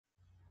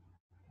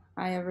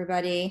Hi,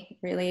 everybody.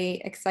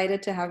 Really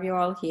excited to have you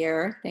all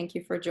here. Thank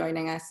you for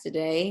joining us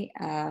today.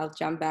 I'll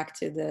jump back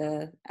to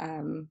the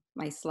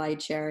my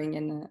slide sharing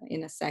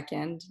in a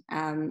second.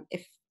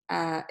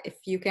 If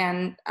you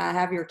can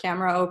have your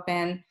camera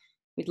open,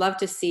 we'd love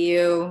to see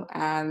you.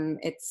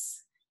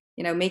 It's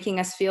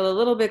making us feel a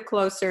little bit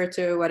closer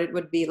to what it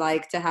would be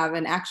like to have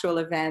an actual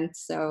event.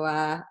 So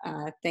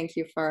thank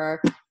you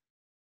for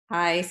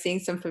hi, seeing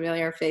some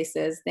familiar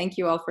faces. Thank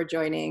you all for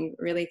joining.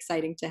 Really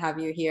exciting to have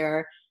you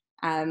here.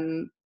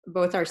 Um,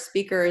 Both our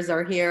speakers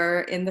are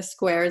here in the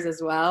squares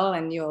as well,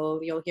 and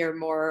you'll hear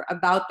more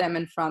about them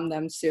and from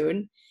them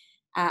soon.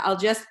 I'll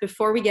just,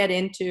 before we get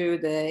into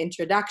the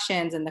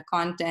introductions and the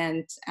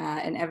content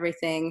and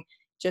everything,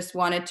 just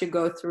wanted to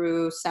go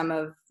through some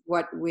of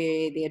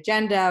the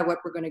agenda, what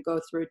we're going to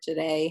go through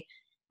today.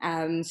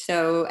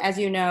 So as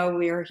you know,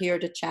 we are here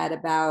to chat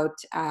about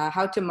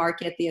how to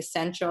market the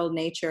essential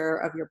nature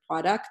of your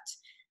product.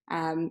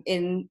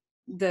 In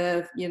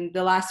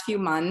the last few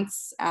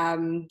months,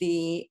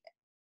 the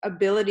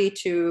ability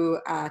to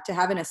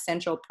have an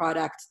essential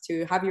product,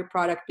 to have your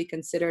product be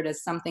considered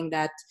as something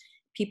that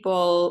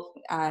people,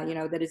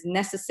 that is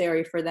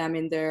necessary for them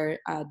in their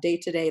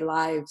day-to-day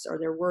lives or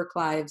their work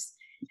lives,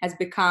 has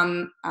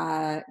become,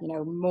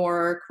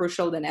 more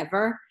crucial than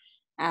ever.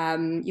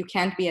 You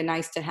can't be a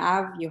nice to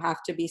have. You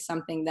have to be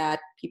something that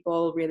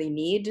people really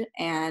need.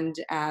 And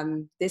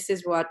this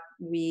is what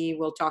we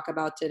will talk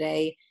about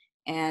today.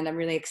 And I'm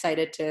really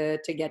excited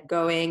to get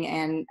going.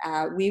 And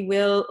we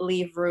will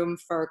leave room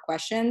for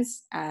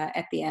questions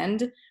at the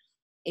end.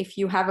 If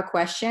you have a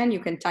question, you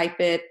can type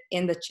it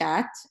in the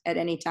chat at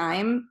any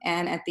time.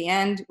 And at the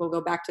end, we'll go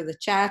back to the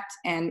chat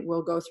and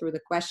we'll go through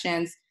the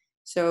questions.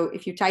 So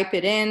if you type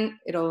it in,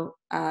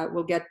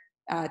 we'll get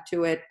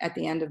to it at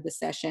the end of the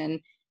session.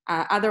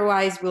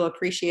 Otherwise, we'll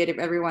appreciate if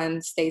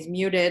everyone stays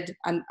muted,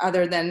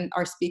 other than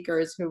our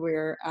speakers who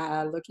we're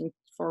looking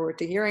forward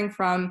to hearing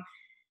from.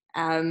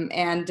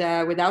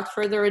 Without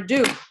further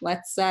ado,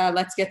 let's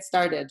get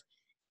started.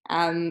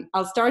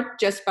 I'll start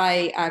just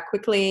by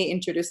quickly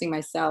introducing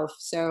myself.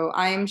 So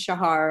I'm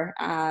Shahar.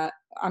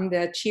 I'm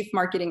the Chief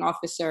Marketing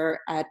Officer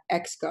at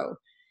Exco.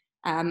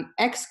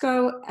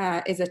 Exco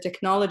is a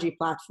technology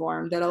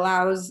platform that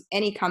allows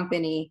any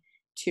company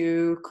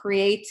to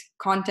create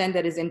content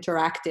that is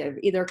interactive,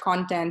 either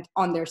content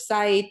on their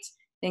site,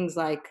 things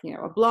like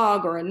a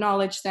blog or a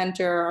knowledge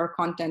center, or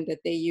content that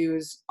they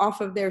use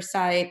off of their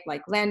site,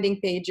 like landing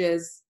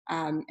pages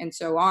and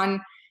so on.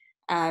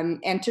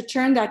 And to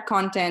turn that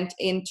content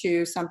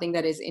into something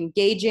that is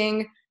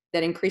engaging,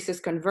 that increases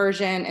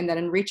conversion, and that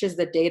enriches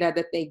the data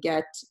that they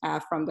get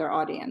from their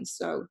audience.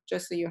 So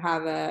just so you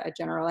have a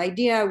general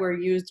idea, we're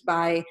used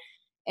by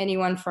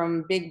anyone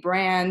from big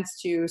brands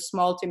to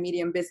small to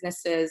medium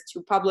businesses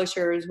to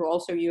publishers who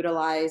also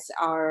utilize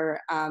our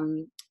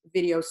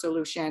video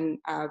solution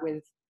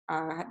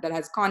that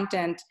has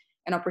content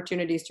and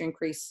opportunities to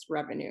increase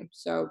revenue.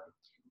 So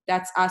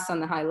that's us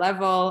on the high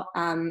level.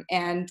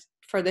 And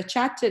for the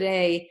chat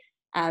today,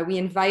 we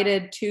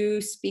invited two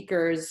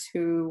speakers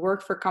who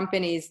work for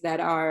companies that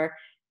are,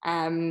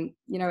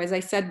 as I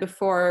said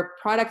before,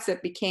 products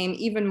that became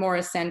even more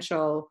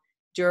essential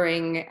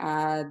during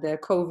the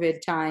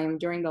COVID time,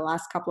 during the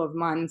last couple of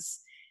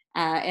months.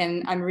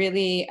 And I'm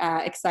really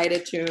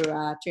excited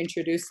to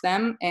introduce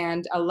them,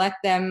 and I'll let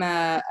them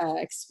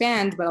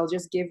expand, but I'll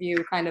just give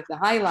you kind of the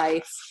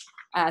highlights.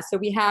 So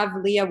we have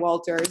Leah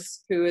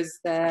Walters, who is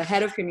the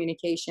head of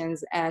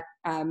communications at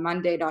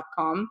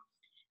Monday.com.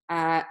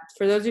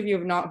 For those of you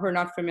who are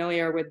not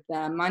familiar with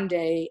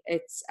Monday,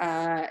 it's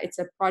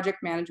a project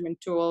management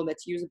tool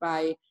that's used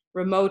by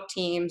remote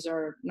teams,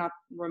 or not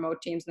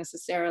remote teams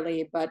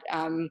necessarily, but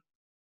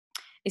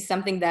is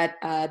something that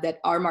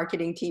our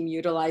marketing team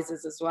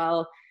utilizes as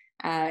well,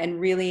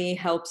 and really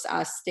helps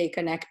us stay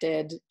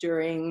connected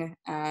during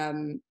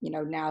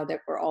now that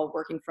we're all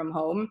working from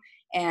home.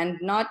 And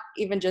not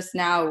even just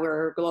now,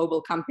 we're a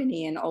global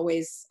company and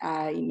always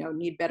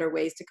need better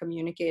ways to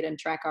communicate and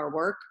track our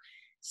work.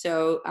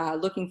 So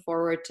looking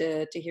forward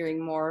to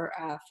hearing more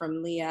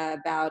from Leah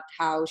about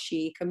how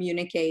she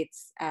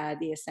communicates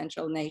the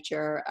essential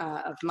nature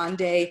of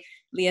Monday.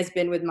 Leah's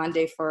been with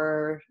Monday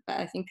for,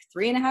 I think,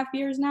 3.5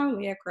 years now.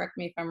 Leah, correct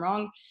me if I'm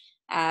wrong.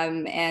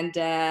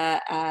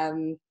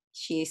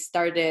 She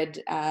started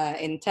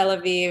in Tel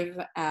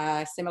Aviv,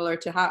 similar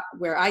to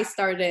where I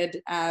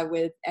started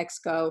with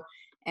Exco,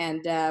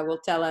 and will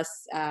tell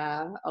us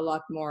a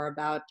lot more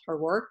about her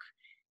work.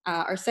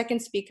 Our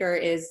second speaker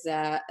is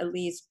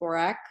Elise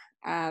Borak.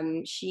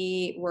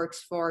 She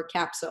works for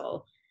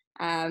Capsule.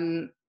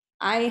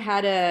 I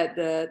had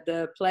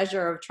the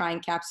pleasure of trying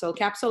Capsule.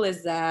 Capsule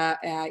is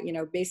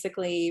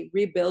basically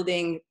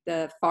rebuilding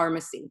the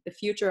pharmacy, the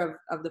future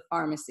of the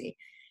pharmacy.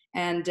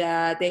 And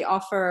they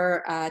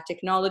offer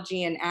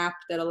technology and app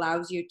that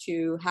allows you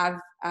to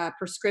have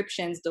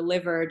prescriptions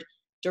delivered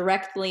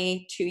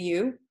directly to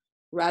you,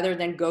 rather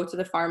than go to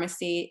the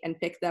pharmacy and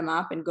pick them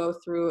up and go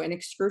through an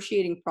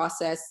excruciating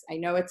process. I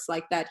know it's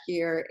like that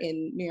here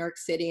in New York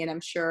City, and I'm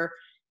sure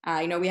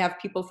I know we have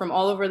people from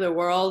all over the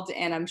world,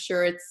 and I'm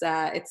sure it's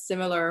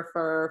similar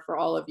for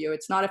all of you.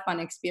 It's not a fun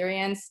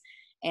experience,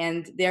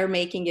 and they're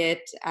making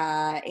it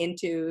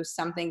into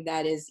something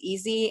that is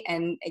easy.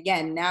 And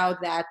again, now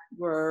that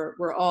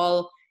we're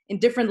all in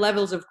different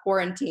levels of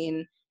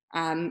quarantine,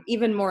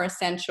 even more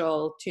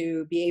essential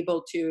to be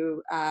able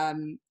to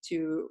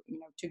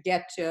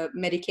get to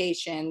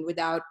medication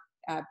without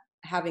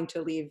having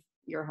to leave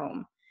your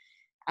home.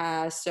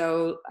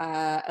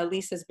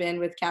 Elise has been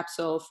with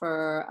Capsule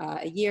for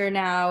a year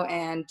now,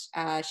 and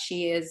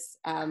she is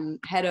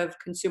head of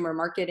consumer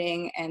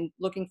marketing, and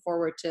looking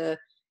forward to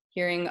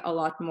hearing a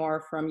lot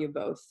more from you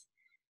both.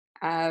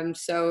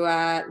 Let's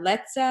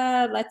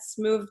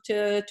move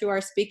to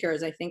our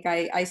speakers. I think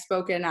I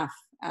spoke enough.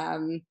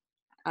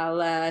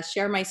 I'll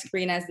share my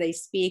screen as they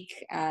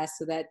speak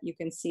so that you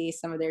can see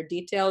some of their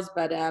details.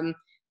 But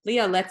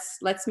Leah,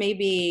 let's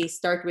maybe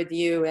start with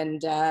you,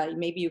 and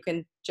maybe you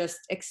can just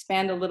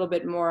expand a little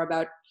bit more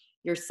about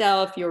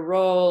yourself, your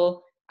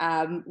role,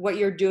 what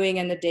you're doing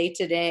in the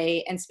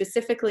day-to-day, and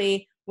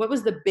specifically, what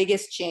was the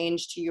biggest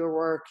change to your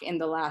work in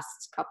the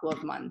last couple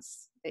of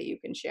months that you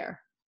can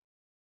share?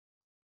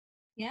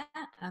 Yeah,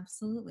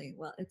 absolutely.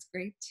 Well, it's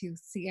great to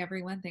see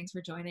everyone. Thanks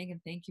for joining, and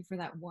thank you for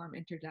that warm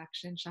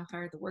introduction,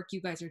 Shahar. The work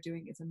you guys are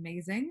doing is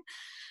amazing.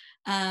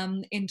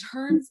 In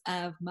terms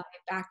of my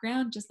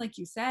background, just like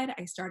you said,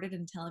 I started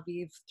in Tel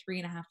Aviv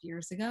 3.5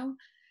 years ago.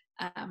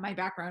 My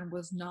background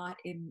was not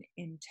in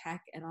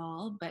tech at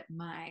all, but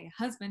my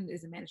husband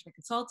is a management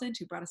consultant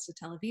who brought us to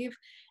Tel Aviv,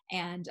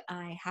 and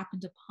I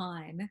happened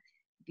upon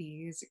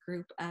these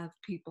group of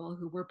people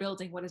who were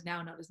building what is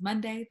now known as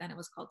Monday. Then it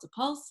was called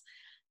Pulse,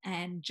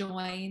 and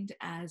joined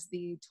as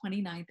the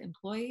 29th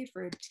employee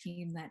for a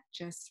team that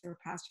just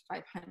surpassed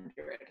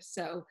 500.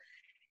 So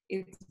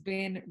it's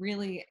been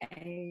really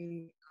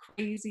a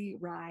crazy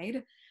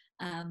ride.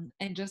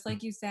 And just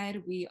like you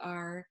said, we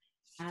are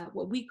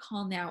what we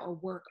call now a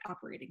work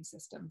operating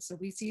system. So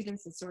we see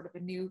this as sort of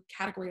a new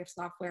category of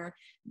software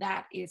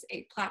that is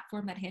a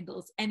platform that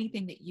handles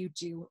anything that you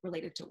do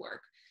related to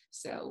work.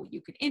 So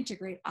you can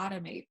integrate,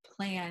 automate,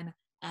 plan,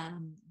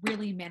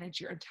 really manage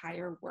your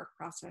entire work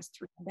process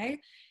through the day.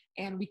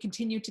 And we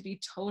continue to be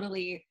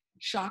totally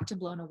shocked and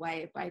blown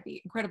away by the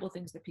incredible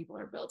things that people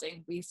are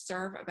building. We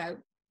serve about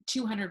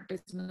 200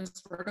 business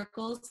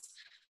verticals.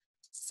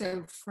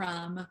 So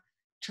from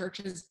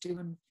churches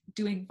doing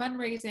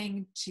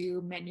fundraising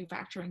to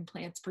manufacturing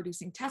plants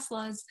producing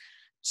Teslas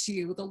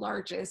to the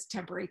largest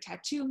temporary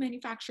tattoo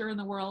manufacturer in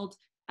the world,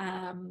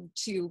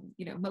 to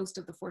most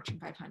of the Fortune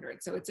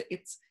 500. So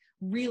it's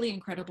really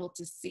incredible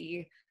to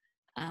see.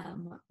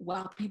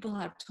 While people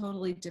have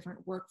totally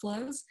different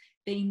workflows,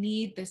 they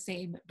need the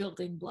same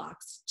building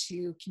blocks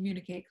to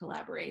communicate,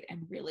 collaborate,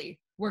 and really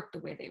work the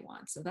way they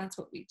want. So that's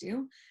what we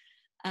do.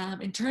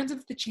 In terms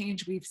of the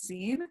change we've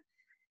seen,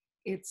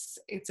 it's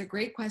a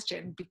great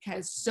question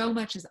because so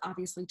much is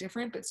obviously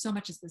different, but so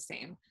much is the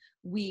same.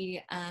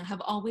 We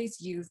have always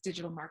used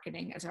digital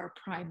marketing as our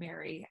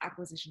primary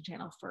acquisition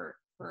channel for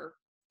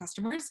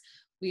customers.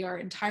 We are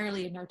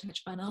entirely a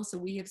no-touch funnel, so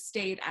we have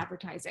stayed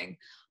advertising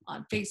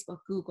on Facebook,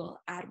 Google,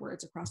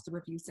 AdWords, across the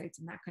review sites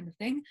and that kind of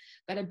thing.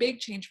 But a big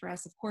change for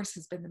us, of course,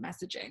 has been the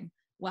messaging.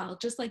 While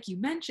just like you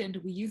mentioned,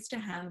 we're used to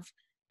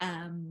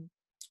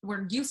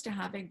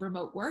having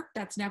remote work.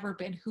 That's never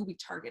been who we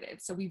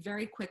targeted. So we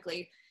very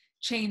quickly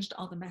changed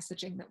all the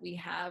messaging that we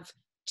have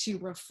to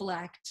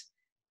reflect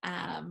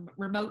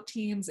remote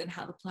teams and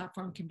how the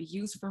platform can be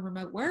used for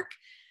remote work.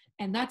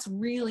 And that's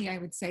really, I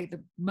would say,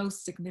 the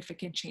most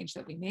significant change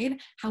that we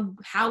made.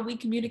 How we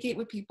communicate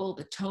with people,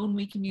 the tone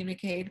we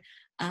communicate,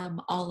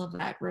 all of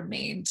that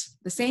remained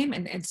the same,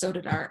 and so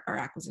did our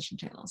acquisition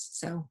channels.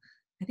 So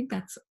I think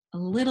that's a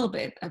little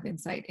bit of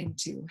insight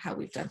into how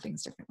we've done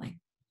things differently.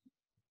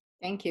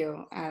 Thank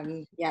you.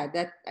 Yeah,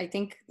 I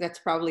think that's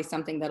probably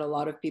something that a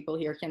lot of people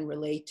here can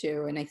relate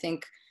to. And I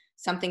think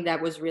something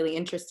that was really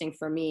interesting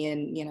for me,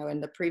 and in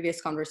the previous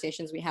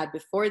conversations we had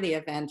before the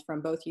event from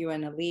both you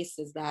and Elise,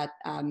 is that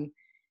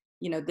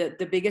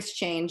the biggest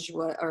change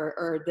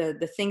or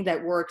the thing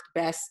that worked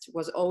best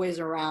was always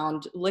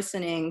around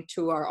listening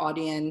to our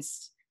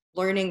audience,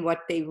 learning what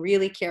they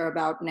really care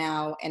about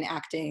now, and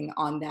acting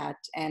on that.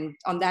 And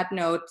on that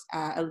note,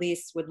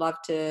 Elise, would love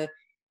to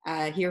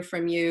hear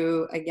from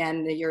you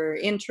again, your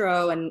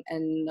intro and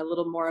a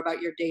little more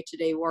about your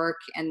day-to-day work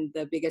and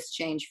the biggest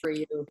change for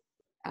you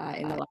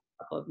in the last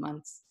couple of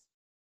months.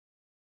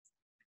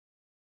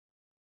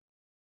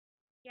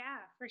 Yeah,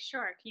 for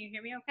sure. Can you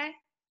hear me okay?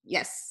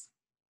 Yes.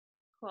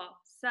 Cool.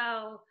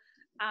 So,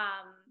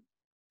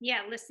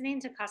 yeah, listening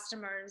to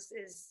customers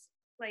is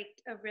like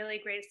a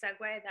really great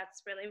segue.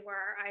 That's really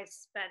where I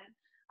spent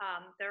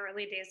the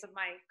early days of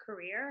my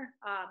career.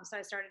 So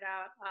I started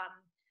out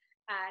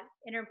at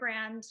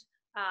Interbrand,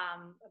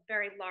 a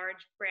very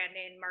large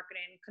branding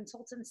marketing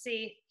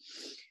consultancy.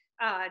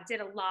 Did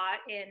a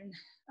lot in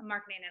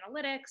marketing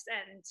analytics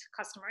and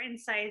customer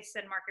insights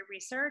and market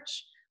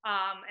research.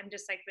 I'm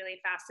just like really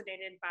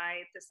fascinated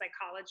by the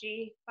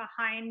psychology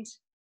behind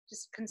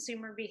just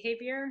consumer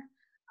behavior.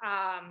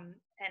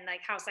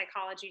 like how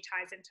psychology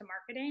ties into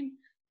marketing.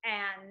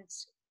 And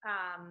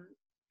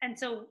and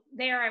so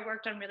there I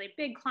worked on really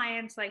big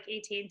clients like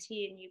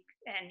AT&T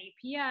and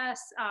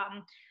UPS,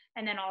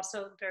 and then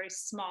also very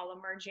small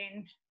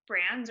emerging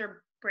brands,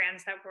 or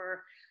brands that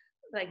were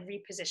like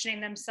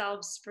repositioning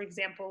themselves. For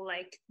example,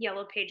 like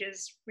Yellow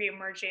Pages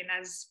reemerging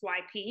as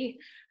YP.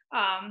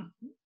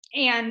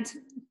 And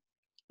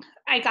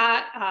I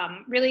got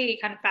really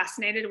kind of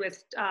fascinated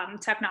with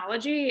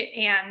technology,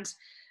 and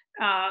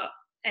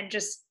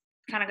just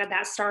kind of got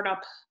that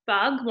startup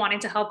bug, wanting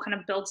to help kind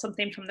of build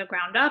something from the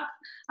ground up.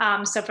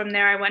 So from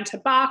there, I went to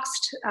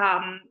Boxed,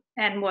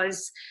 and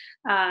was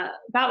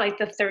about like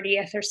the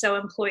 30th or so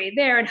employee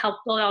there, and helped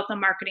build out the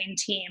marketing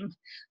team,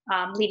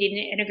 leading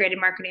integrated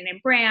marketing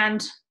and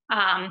brand.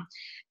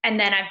 And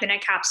then I've been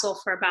at Capsule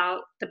for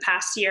about the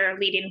past year,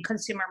 leading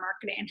consumer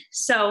marketing.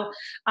 So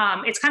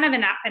it's kind of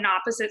an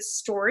opposite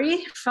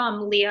story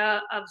from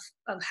Leah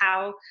of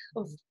how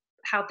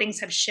things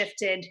have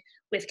shifted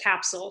with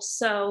Capsule.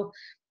 So,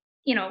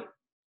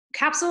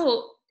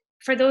 Capsule,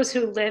 for those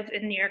who live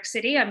in New York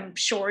City, I'm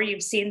sure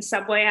you've seen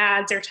subway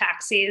ads or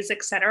taxis,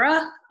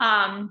 etc.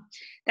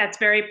 That's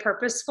very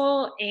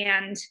purposeful,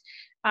 and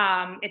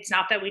it's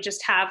not that we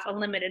just have a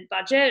limited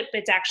budget, but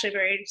it's actually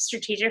very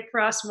strategic for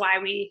us why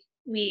we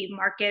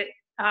market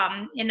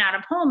in out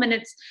of home. And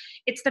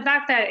it's the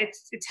fact that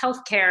it's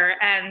healthcare,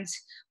 and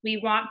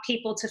we want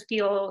people to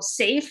feel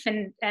safe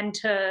and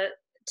to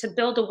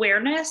build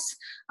awareness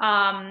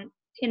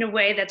in a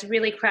way that's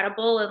really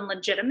credible and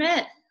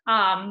legitimate.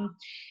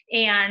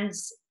 And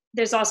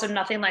there's also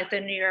nothing like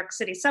the New York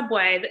City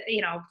subway,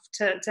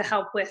 to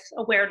help with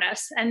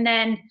awareness. And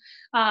then,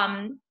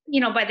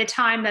 by the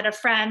time that a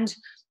friend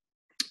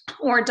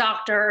or a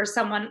doctor or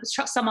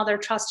some other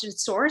trusted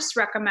source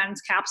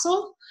recommends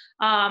Capsule,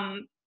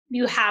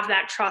 you have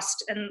that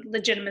trust, and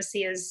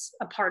legitimacy is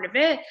a part of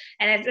it.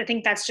 And I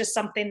think that's just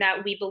something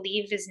that we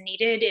believe is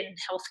needed in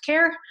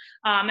healthcare.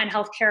 And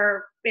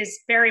healthcare is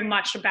very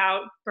much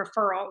about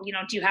referral.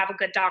 Do you have a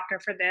good doctor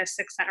for this,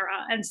 et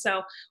cetera? And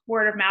so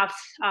word of mouth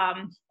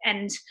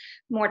and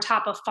more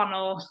top of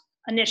funnel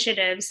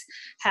initiatives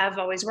have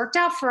always worked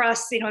out for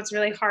us. It's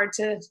really hard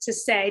to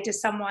say to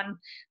someone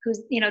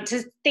who's,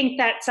 to think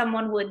that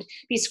someone would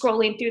be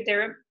scrolling through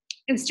their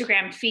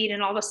Instagram feed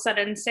and all of a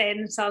sudden say to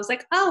themselves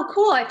like, oh,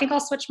 cool, I think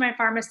I'll switch my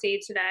pharmacy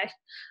today.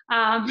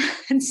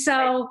 And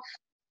so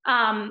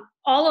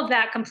all of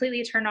that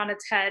completely turned on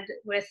its head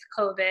with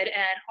COVID,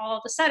 and all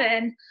of a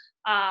sudden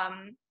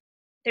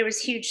there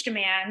was huge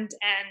demand,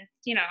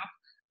 and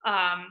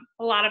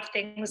a lot of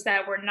things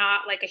that were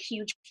not like a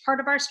huge part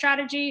of our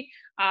strategy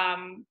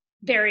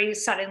very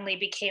suddenly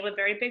became a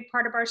very big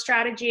part of our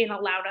strategy, and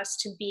allowed us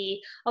to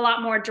be a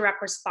lot more direct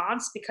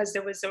response, because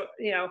there was a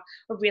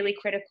really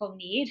critical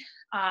need,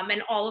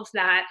 and all of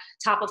that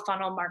top of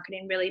funnel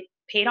marketing really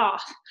paid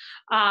off.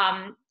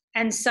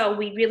 And so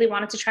we really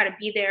wanted to try to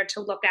be there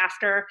to look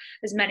after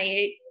as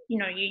many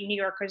New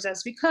Yorkers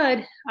as we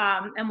could.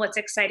 And what's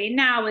exciting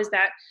now is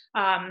that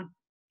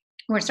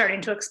we're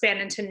starting to expand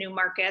into new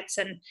markets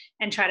and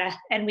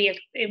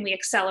we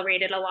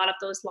accelerated a lot of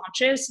those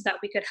launches so that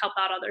we could help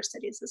out other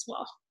cities as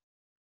well.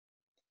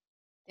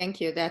 Thank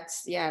you.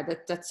 That's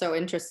so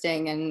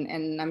interesting,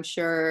 and I'm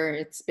sure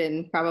it's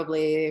been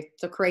probably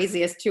the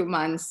craziest 2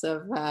 months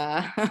of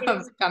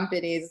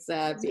companies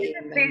being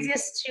the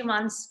craziest 2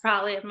 months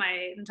probably of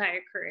my entire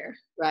career.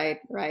 Right.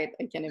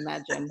 I can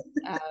imagine.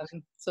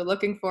 So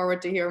looking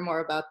forward to hear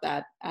more about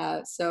that.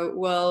 So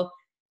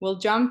we'll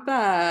jump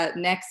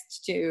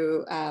next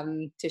to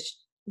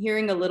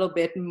hearing a little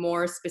bit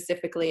more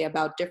specifically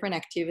about different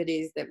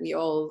activities that we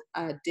all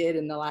did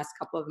in the last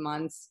couple of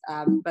months.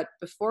 But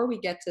before we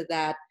get to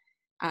that,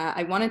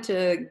 I wanted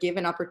to give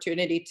an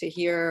opportunity to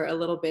hear a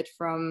little bit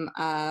from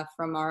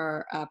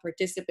our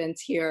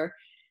participants here.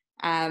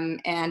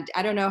 And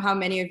I don't know how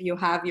many of you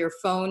have your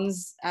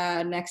phones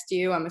next to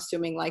you. I'm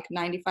assuming like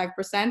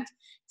 95%.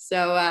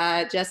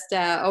 So just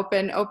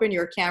open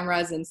your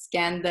cameras and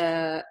scan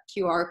the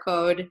QR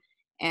code.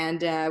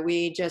 And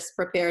we just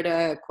prepared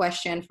a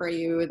question for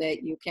you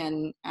that you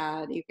can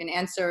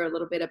answer a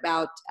little bit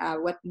about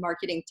what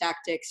marketing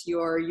tactics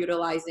you're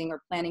utilizing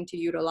or planning to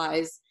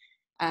utilize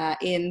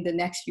in the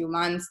next few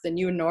months, the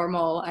new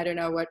normal. I don't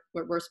know what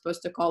we're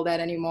supposed to call that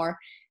anymore.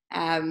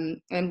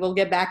 And we'll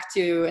get back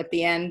to at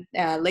the end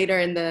later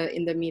in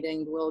the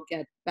meeting. We'll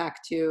get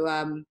back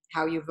to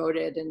how you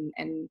voted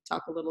and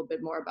talk a little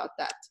bit more about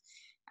that.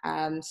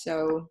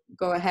 So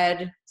go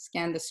ahead,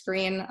 scan the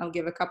screen. I'll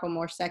give a couple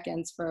more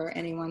seconds for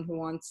anyone who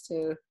wants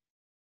to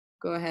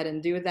go ahead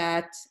and do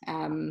that.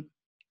 I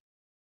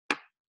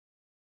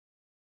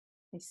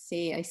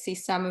see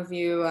some of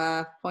you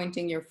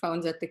pointing your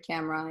phones at the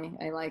camera.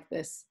 I like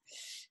this.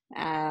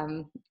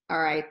 All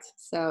right,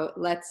 so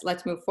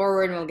let's move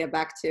forward, and we'll get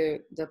back to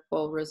the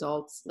poll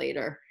results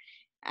later.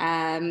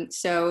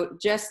 So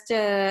just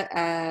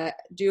to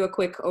do a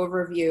quick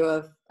overview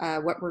of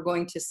what we're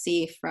going to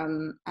see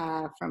from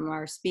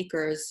our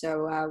speakers.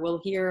 So we'll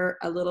hear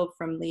a little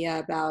from Leah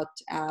about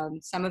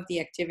some of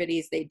the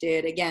activities they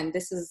did. Again,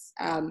 this is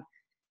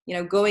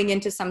going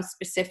into some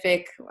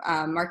specific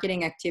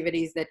marketing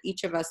activities that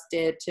each of us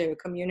did to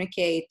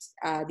communicate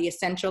the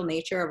essential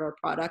nature of our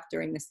product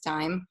during this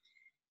time.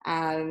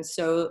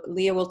 So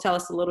Leah will tell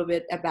us a little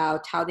bit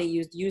about how they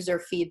used user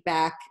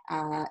feedback,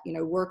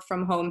 work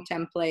from home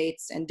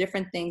templates, and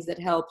different things that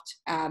helped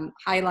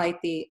highlight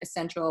the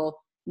essential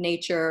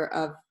nature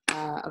of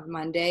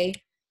Monday.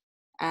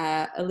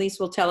 Elise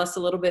will tell us a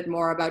little bit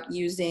more about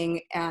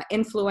using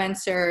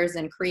influencers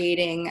and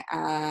creating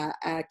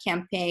a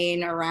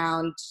campaign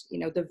around,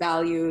 the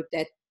value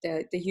that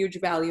the huge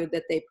value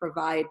that they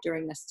provide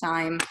during this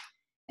time.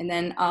 And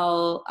then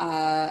I'll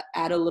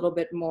add a little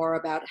bit more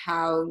about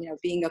how,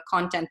 being a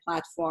content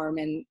platform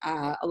and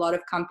a lot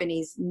of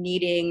companies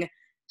needing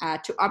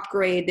to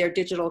upgrade their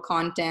digital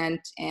content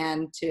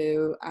and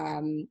to,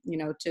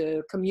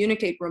 to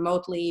communicate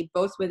remotely,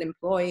 both with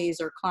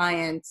employees or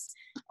clients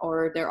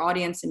or their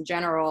audience in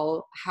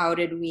general. How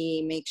did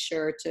we make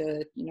sure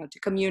to, to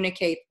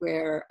communicate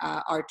where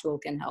our tool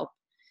can help?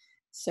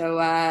 So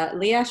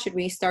Leah, should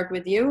we start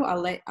with you?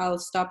 I'll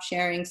stop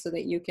sharing so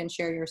that you can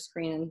share your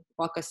screen and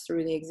walk us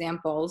through the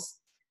examples.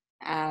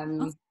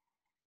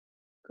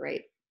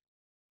 Great.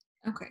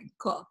 Okay,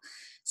 cool.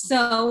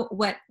 So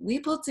what we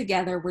pulled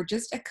together were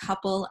just a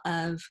couple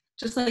of,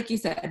 just like you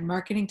said,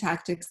 marketing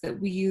tactics that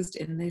we used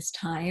in this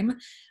time.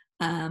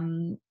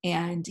 And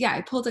yeah,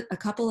 I pulled a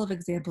couple of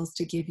examples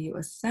to give you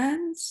a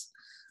sense.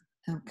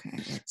 Okay,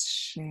 let's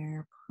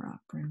share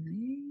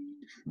properly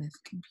with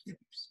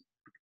computers.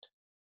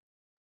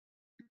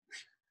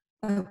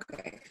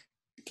 Okay,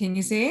 can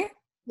you see?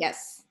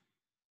 Yes.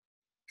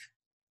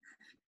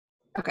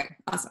 Okay,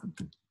 awesome.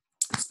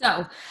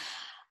 So,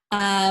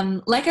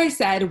 like I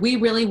said, we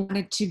really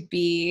wanted to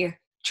be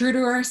true to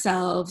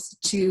ourselves,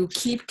 to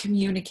keep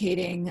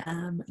communicating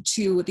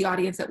to the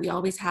audience that we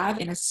always have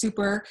in a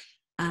super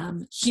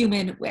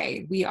human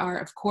way. We are,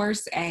 of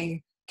course,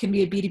 can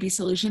be a B2B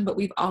solution, but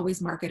we've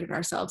always marketed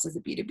ourselves as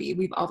a B2B.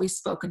 We've always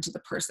spoken to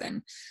the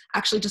person.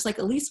 Actually, just like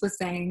Elise was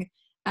saying,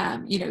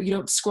 you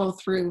don't scroll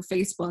through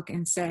Facebook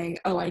and say,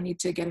 oh, I need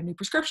to get a new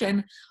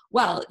prescription.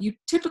 Well, you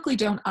typically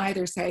don't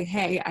either say,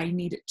 hey, I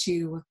need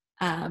to,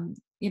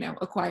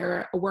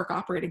 acquire a work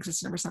operating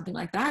system or something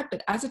like that.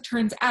 But as it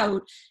turns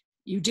out,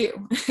 you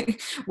do.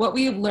 What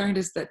we have learned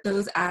is that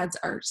those ads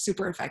are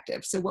super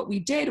effective. So what we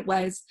did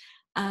was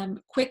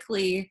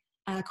quickly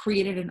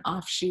created an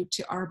offshoot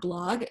to our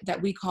blog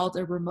that we called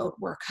a remote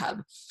work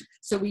hub.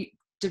 So we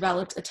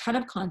developed a ton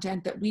of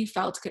content that we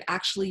felt could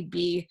actually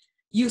be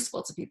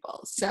useful to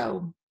people.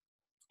 So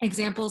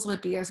examples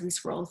would be, as we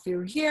scroll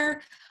through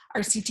here,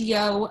 our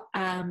CTO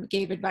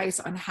gave advice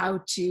on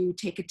how to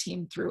take a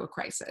team through a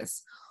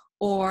crisis,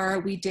 or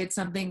we did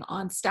something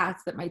on stats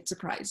that might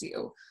surprise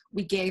you.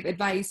 We gave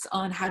advice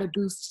on how to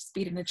boost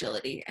speed and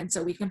agility. And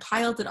so we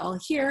compiled it all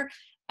here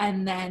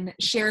and then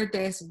shared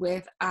this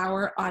with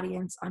our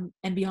audience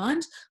and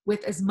beyond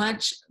with as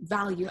much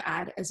value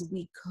add as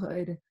we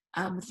could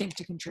think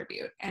to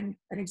contribute. And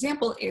an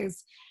example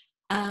is,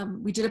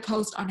 we did a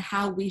post on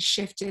how we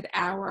shifted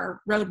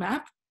our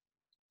roadmap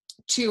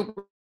to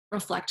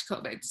reflect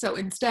COVID. So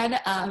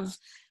instead of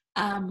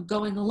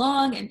going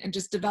along and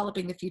just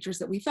developing the features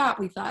that we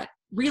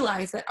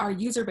realized that our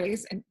user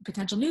base and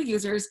potential new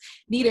users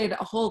needed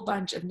a whole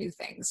bunch of new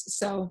things.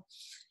 So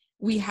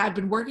we had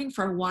been working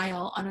for a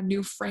while on a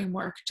new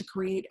framework to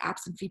create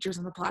apps and features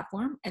on the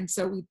platform. And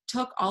so we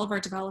took all of our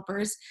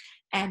developers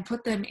and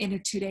put them in a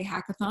 2-day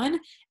hackathon,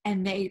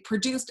 and they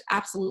produced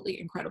absolutely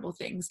incredible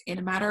things. In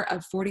a matter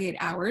of 48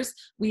 hours,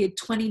 we had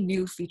 20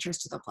 new features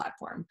to the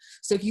platform.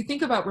 So if you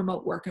think about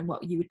remote work and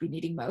what you would be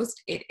needing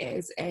most, it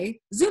is a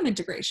Zoom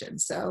integration.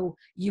 So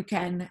you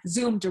can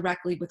Zoom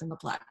directly within the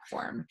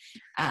platform.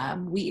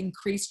 We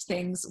increased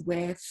things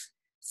with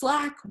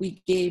Slack.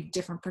 We gave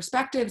different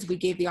perspectives. We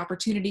gave the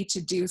opportunity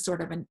to do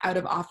sort of an out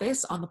of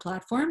office on the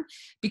platform.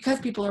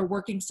 Because people are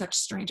working such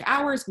strange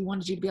hours, we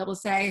wanted you to be able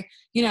to say,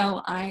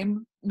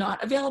 I'm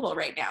not available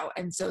right now.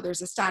 And so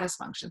there's a status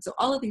function. So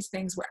all of these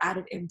things were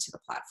added into the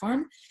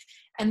platform.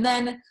 And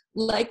then,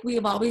 like we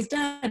have always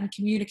done,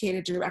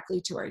 communicated directly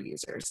to our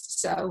users.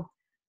 So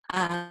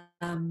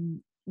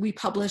we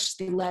published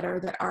the letter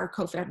that our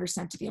co-founder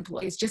sent to the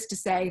employees just to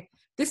say,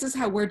 this is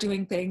how we're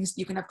doing things.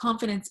 You can have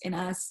confidence in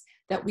us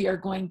that we are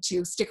going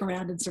to stick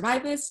around and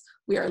survive this.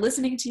 We are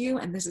listening to you,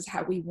 and this is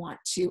how we want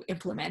to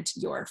implement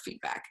your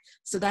feedback.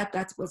 So that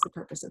was the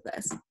purpose of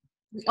this.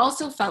 We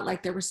also felt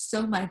like there was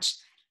so much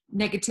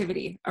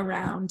negativity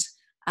around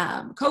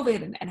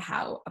COVID and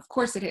how, of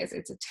course it is.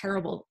 It's a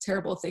terrible,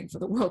 terrible thing for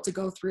the world to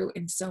go through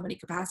in so many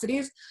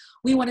capacities.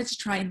 We wanted to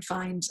try and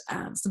find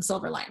some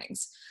silver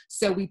linings.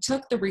 So we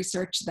took the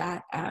research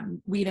that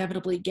we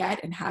inevitably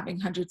get in having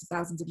hundreds of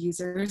thousands of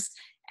users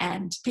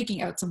and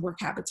picking out some work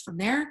habits from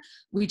there.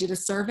 We did a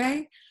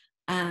survey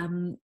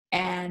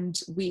and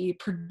we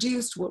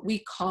produced what we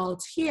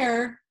called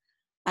here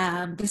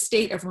the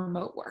state of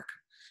remote work.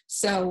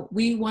 So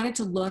we wanted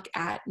to look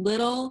at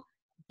little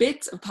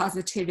bits of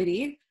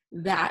positivity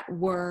that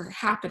were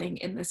happening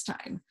in this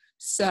time.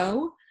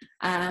 So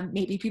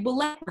maybe people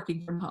like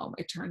working from home.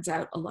 It turns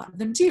out a lot of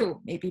them do.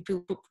 Maybe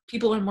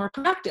people are more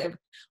productive.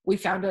 We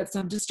found out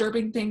some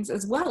disturbing things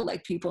as well,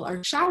 like people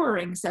are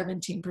showering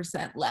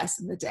 17%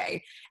 less in the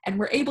day. And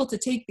we're able to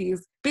take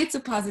these bits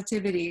of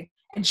positivity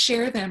and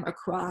share them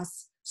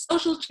across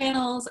social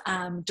channels,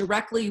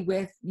 directly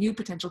with new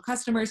potential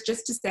customers,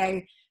 just to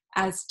say,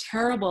 as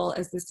terrible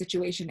as this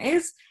situation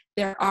is,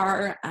 there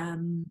are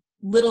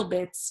little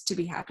bits to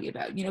be happy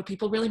about. You know,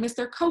 people really miss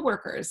their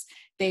coworkers.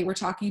 They were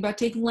talking about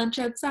taking lunch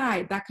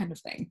outside, that kind of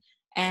thing.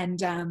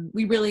 And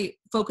we really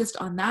focused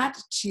on that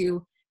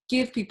to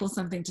give people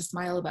something to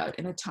smile about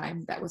in a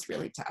time that was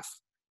really tough.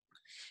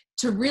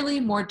 To really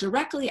more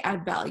directly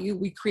add value,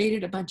 we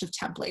created a bunch of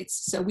templates.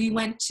 So we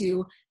went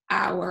to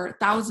our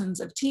thousands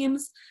of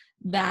teams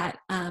that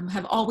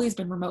have always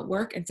been remote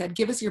work and said,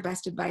 give us your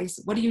best advice.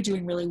 What are you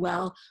doing really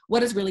well?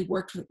 What has really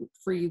worked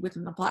for you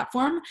within the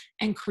platform?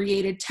 And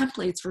created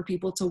templates for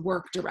people to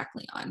work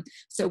directly on.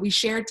 So we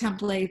shared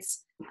templates,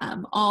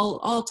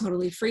 all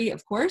totally free,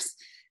 of course.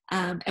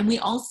 And we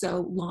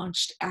also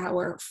launched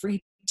our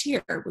free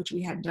tier, which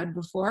we hadn't done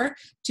before,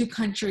 to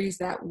countries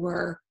that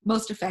were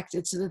most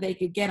affected so that they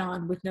could get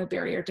on with no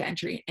barrier to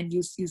entry and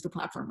use the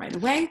platform right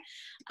away.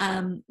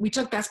 We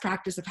took best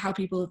practice of how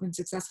people have been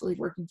successfully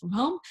working from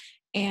home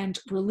and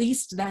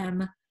released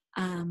them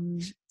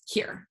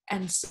here.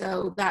 And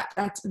so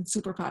that's been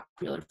super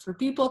popular for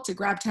people to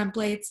grab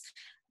templates,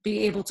 be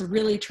able to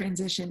really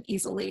transition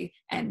easily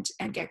and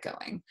get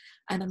going.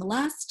 And then the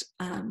last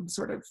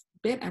sort of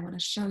bit I want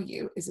to show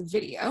you is a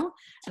video,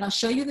 and I'll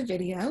show you the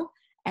video.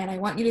 And I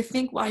want you to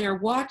think while you're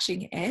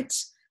watching it,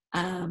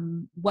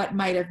 what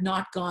might have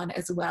not gone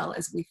as well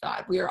as we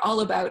thought. We are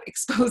all about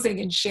exposing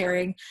and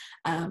sharing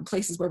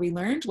places where we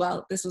learned.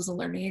 Well, this was a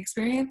learning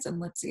experience, and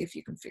let's see if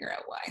you can figure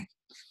out why.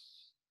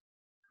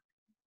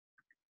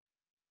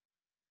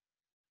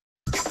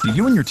 Do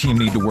you and your team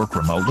need to work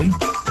remotely?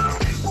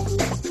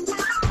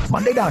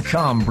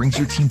 Monday.com brings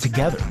your team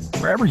together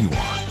wherever you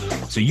are,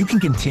 so you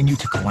can continue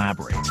to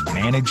collaborate,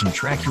 manage, and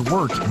track your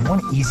work in one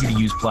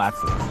easy-to-use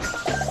platform.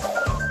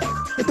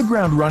 Hit the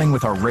ground running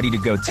with our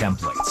ready-to-go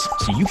templates,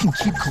 so you can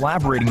keep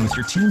collaborating with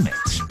your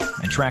teammates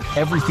and track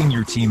everything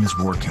your team is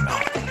working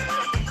on.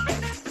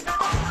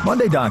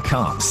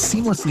 Monday.com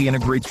seamlessly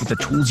integrates with the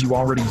tools you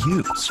already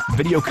use: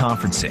 video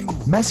conferencing,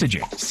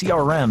 messaging,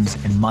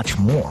 CRMs, and much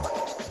more.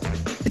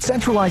 It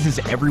centralizes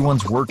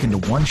everyone's work into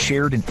one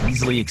shared and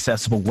easily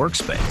accessible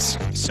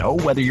workspace. So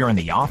whether you're in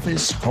the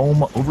office,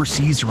 home,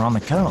 overseas, or on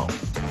the go,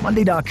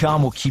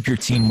 Monday.com will keep your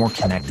team more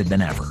connected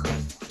than ever.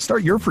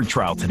 Start your free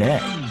trial today.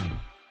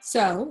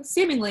 So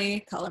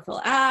seemingly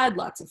colorful ad,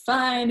 lots of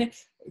fun,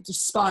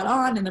 just spot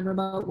on in the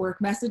remote work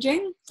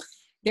messaging.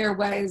 There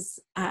was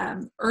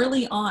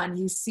early on,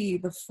 you see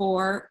the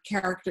 4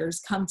 characters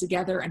come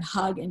together and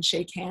hug and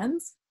shake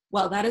hands.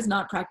 Well, that is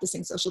not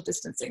practicing social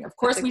distancing. Of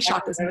course, we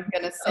shot this. I was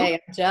going to say,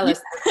 I'm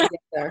jealous.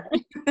 Yeah.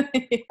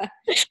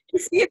 You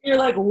see it, you're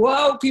like,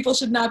 whoa, people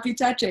should not be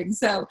touching.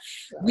 So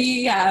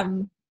we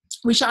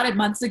shot it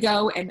months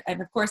ago and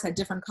of course had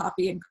different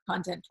copy and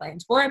content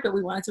plans for it, but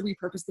we wanted to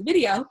repurpose the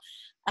video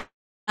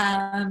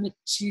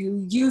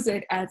to use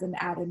it as an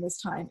ad in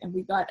this time. And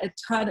we got a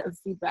ton of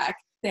feedback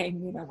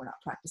saying, you know, we're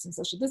not practicing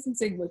social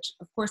distancing, which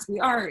of course we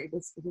are. It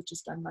was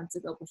just done months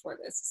ago before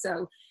this.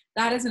 So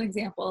that is an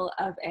example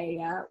of a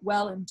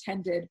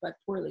well-intended but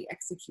poorly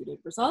executed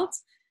result.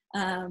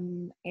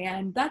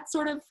 And that's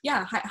sort of,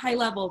 high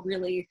level,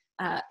 really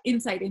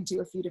insight into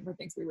a few different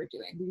things we were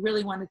doing. We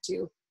really wanted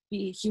to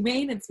be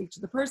humane and speak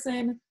to the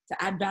person,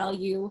 to add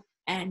value,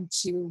 and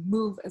to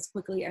move as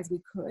quickly as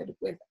we could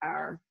with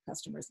our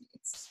customers'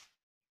 needs.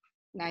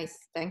 Nice,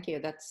 thank you.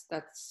 That's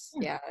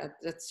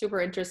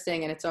super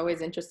interesting, and it's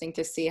always interesting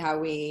to see how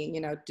we,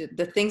 do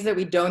the things that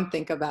we don't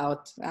think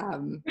about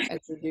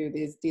as we do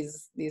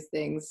these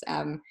things.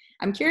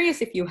 I'm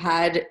curious if you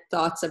had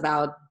thoughts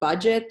about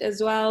budget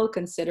as well,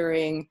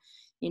 considering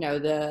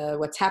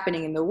what's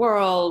happening in the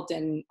world,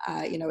 and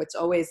it's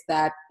always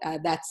that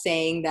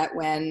saying that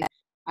when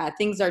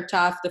things are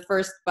tough, the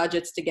first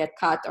budgets to get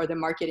cut are the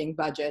marketing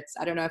budgets.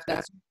 I don't know if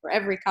that's for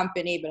every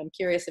company, but I'm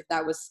curious if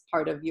that was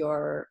part of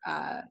your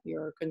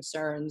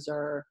concerns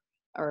or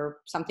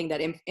something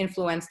that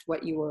influenced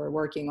what you were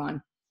working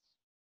on.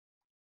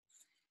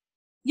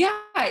 Yeah,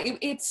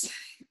 it's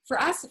for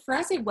us.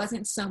 It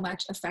wasn't so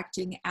much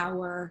affecting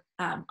our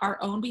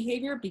own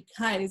behavior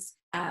because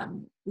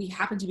we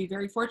happen to be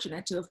very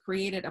fortunate to have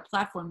created a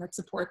platform that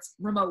supports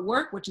remote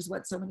work, which is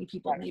what so many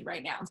people need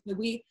right now. So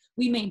we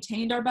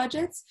maintained our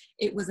budgets.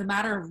 It was a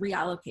matter of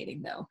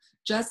reallocating, though.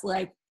 Just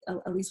like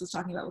Elise was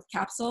talking about with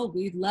Capsule,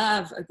 we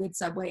love a good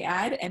Subway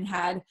ad and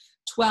had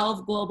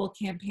 12 global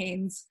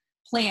campaigns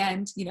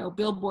planned.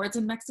 Billboards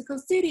in Mexico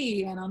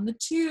City and on the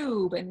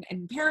Tube and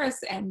Paris,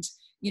 and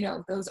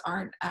those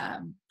aren't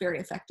very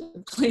effective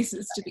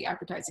places to be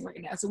advertising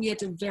right now. So we had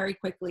to very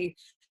quickly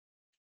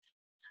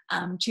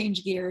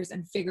change gears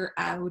and figure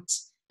out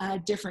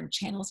different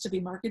channels to be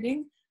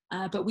marketing.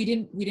 But we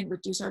didn't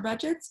reduce our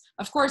budgets.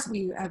 Of course,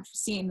 we have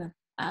seen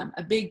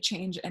a big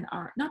change in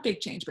our, not big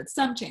change, but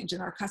some change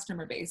in our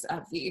customer base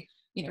of the,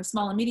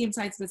 small and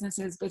medium-sized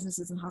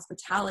businesses in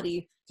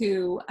hospitality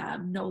who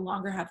no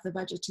longer have the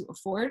budget to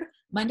afford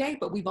Monday,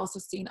 but we've also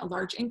seen a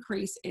large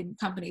increase in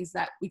companies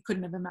that we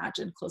couldn't have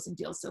imagined closing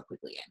deals so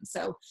quickly in.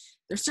 So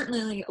there's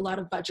certainly a lot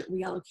of budget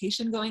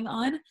reallocation going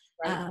on,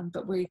 right.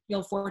 But we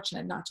feel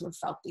fortunate not to have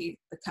felt the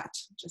cut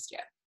just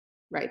yet.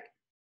 Right.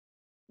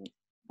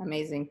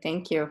 Amazing.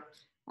 Thank you.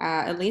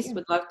 Elise,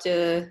 would love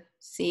to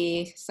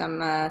see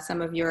some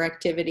of your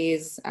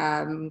activities.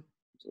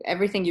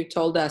 Everything you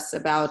told us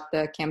about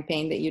the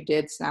campaign that you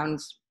did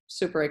sounds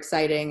super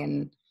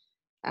exciting,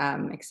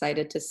 and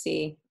excited to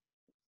see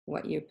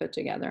what you put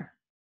together.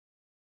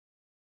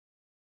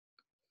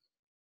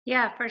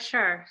 Yeah, for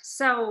sure.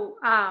 So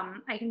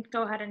I can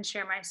go ahead and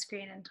share my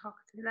screen and talk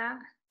through that.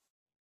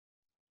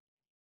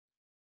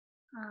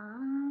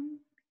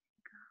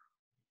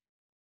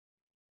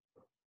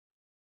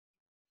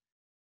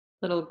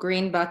 Little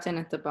green button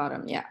at the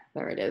bottom. Yeah,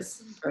 there it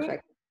is.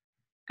 Perfect.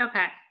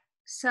 Okay.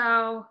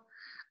 So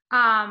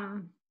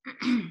I'm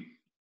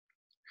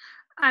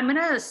going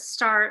to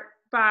start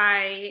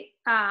by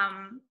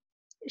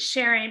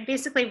sharing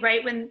basically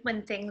right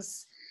when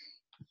things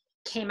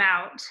came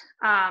out.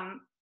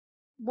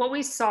 What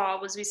we saw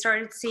was we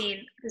started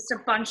seeing just a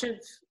bunch of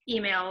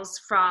emails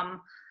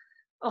from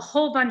a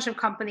whole bunch of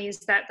companies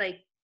that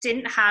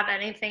didn't have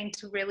anything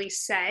to really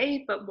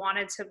say, but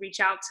wanted to reach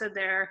out to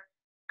their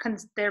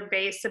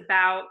base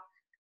about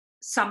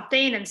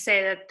something and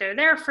say that they're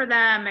there for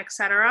them,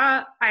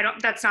 etc.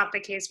 That's not the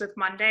case with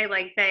Monday.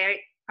 They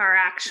are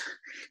actually,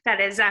 that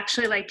is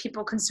actually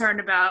people concerned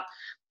about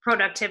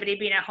productivity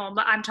being at home.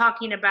 But I'm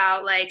talking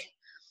about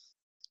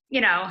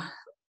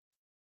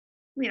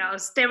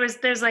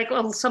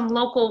there's some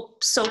local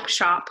soap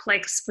shop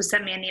was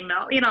sent me an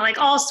email,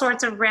 all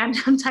sorts of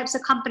random types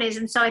of companies.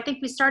 And so I think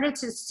we started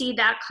to see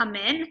that come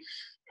in,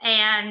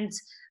 and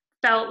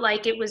felt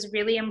like it was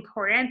really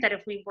important that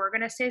if we were going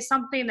to say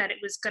something, that it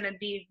was going to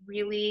be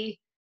really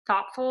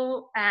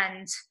thoughtful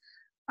and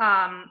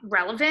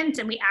relevant,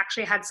 and we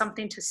actually had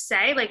something to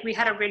say. We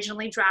had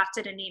originally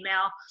drafted an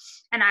email,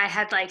 and I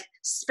had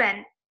spent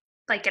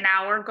an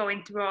hour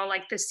going through all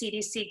the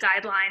CDC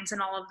guidelines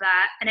and all of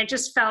that, and I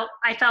felt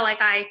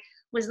like I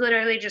was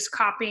literally just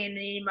copying an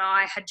email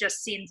I had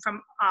just seen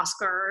from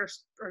Oscar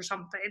or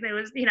something. It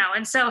was,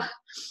 and so,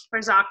 or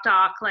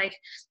ZocDoc,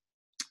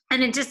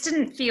 and it just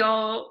didn't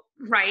feel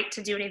right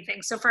to do anything.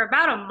 So for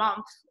about a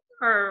month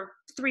or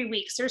 3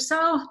 weeks or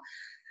so,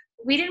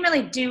 we didn't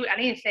really do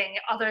anything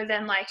other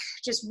than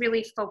just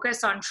really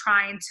focus on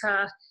trying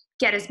to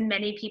get as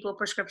many people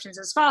prescriptions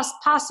as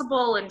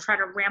possible and try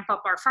to ramp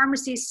up our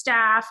pharmacy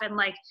staff. And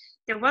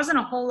there wasn't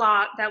a whole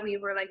lot that we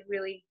were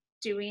really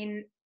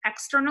doing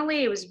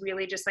externally. It was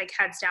really just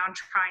heads down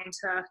trying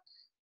to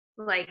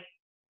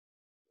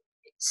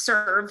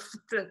serve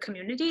the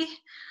community.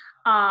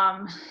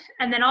 And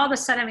then all of a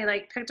sudden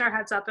we picked our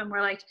heads up and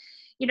we're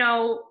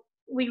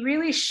we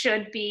really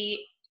should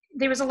be,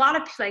 there was a lot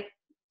of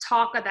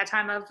talk at that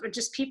time of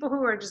just people who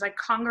were just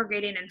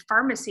congregating in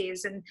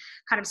pharmacies and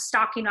kind of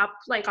stocking up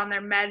on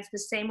their meds the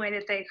same way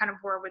that they kind of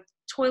were with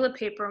toilet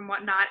paper and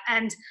whatnot.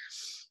 And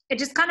it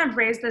just kind of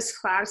raised this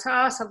flag to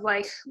us of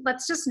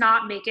let's just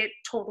not make it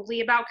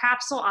totally about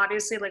Capsule.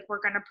 Obviously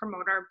we're going to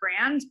promote our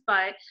brand,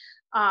 but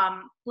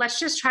let's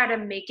just try to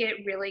make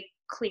it really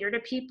clear to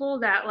people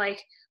that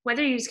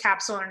whether you use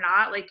Capsule or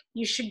not,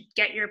 you should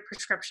get your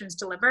prescriptions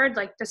delivered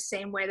the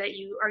same way that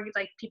you are,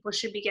 people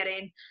should be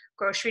getting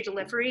grocery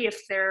delivery if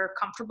they're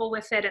comfortable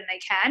with it and they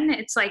can.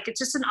 It's it's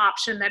just an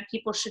option that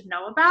people should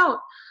know about.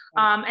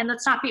 And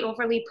let's not be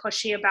overly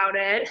pushy about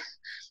it.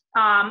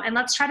 And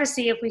let's try to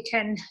see if we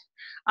can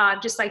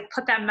just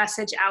put that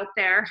message out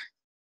there.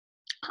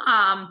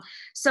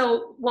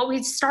 So what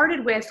we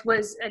started with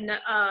was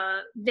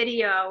a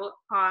video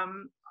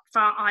on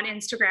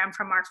Instagram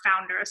from our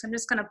founder. So I'm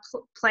just going to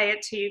play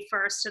it to you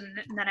first, and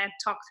then I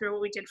talk through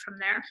what we did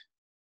from there.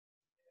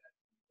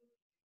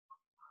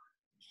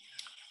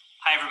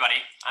 Hi everybody,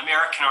 I'm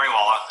Eric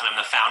Kanariwala, and I'm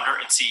the founder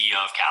and CEO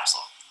of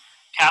Capsule.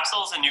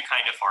 Capsule is a new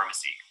kind of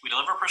pharmacy. We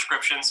deliver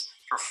prescriptions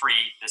for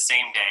free the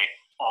same day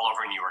all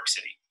over New York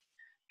City.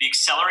 The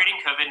accelerating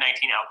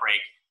COVID-19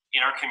 outbreak in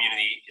our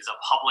community is a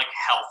public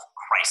health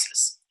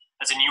crisis.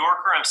 As a New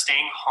Yorker, I'm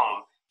staying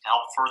home to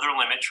help further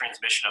limit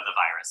transmission of the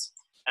virus.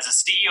 As a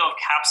CEO of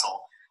Capsule,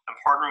 I'm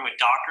partnering with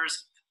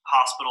doctors,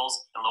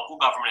 hospitals, and local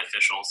government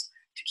officials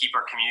to keep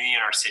our community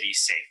and our city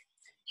safe.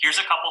 Here's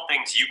a couple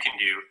things you can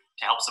do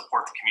to help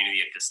support the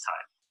community at this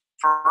time.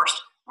 First,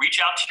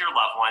 reach out to your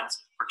loved ones,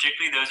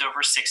 particularly those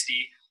over 60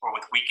 or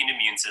with weakened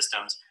immune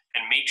systems,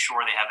 and make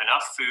sure they have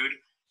enough food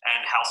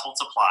and household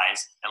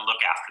supplies and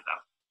look after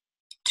them.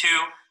 Two,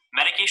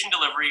 medication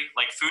delivery,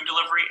 like food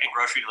delivery and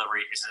grocery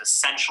delivery, is an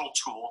essential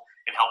tool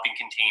in helping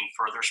contain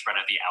further spread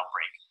of the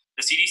outbreak.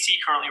 The CDC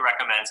currently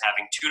recommends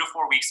having 2 to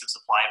 4 weeks of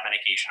supply of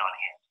medication on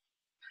hand.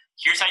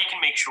 Here's how you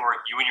can make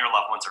sure you and your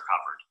loved ones are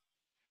covered.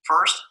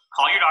 First,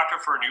 call your doctor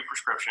for a new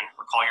prescription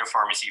or call your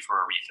pharmacy for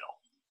a refill.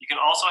 You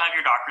can also have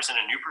your doctor send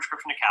a new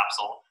prescription to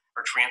Capsule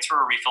or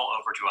transfer a refill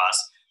over to us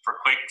for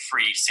quick,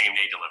 free,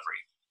 same-day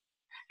delivery.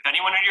 If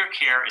anyone in your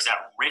care is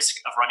at risk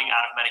of running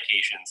out of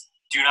medications,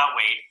 do not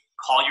wait.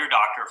 Call your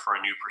doctor for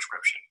a new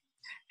prescription.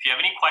 If you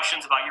have any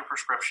questions about your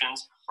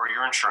prescriptions or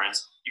your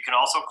insurance, you can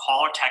also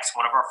call or text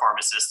one of our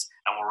pharmacists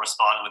and we'll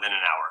respond within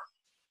an hour.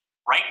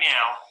 Right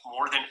now,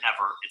 more than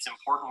ever, it's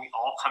important we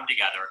all come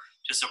together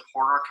to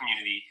support our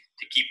community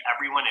to keep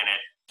everyone in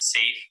it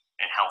safe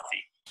and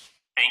healthy.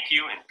 Thank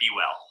you and be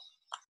well.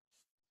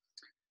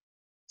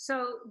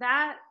 So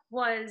that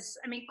was,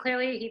 I mean,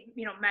 clearly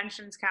he,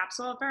 mentions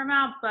Capsule a fair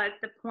amount, but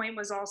the point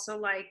was also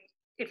like,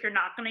 if you're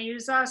not going to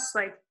use us,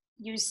 like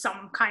use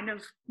some kind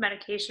of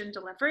medication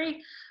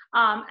delivery.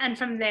 And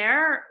from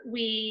there,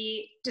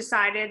 we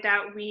decided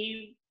that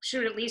we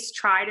should at least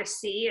try to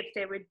see if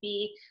there would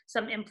be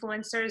some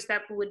influencers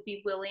that would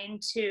be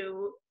willing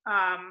to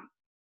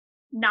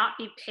not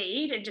be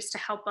paid and just to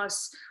help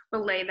us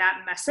relay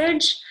that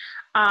message.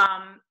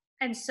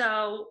 And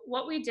so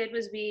what we did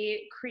was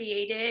we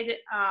created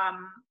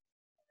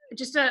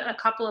just a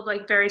couple of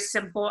like very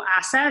simple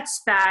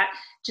assets that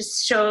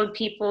just showed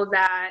people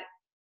that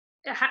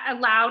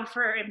allowed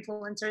for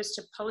influencers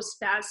to post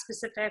that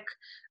specific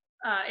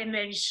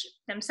image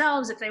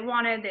themselves if they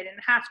wanted. They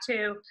didn't have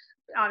to.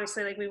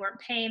 Obviously, like we weren't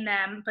paying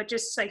them, but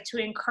just like to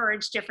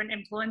encourage different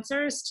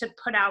influencers to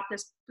put out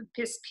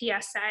this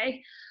PSA.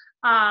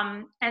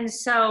 And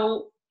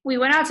so we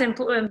went out to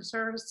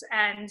influencers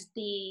and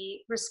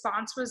the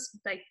response was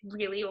like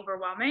really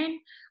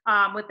overwhelming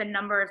with the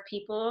number of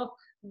people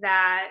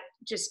that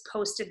just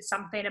posted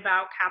something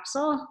about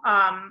Capsule.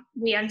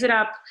 We ended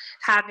up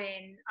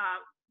having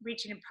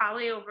reaching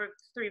probably over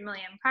 3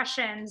 million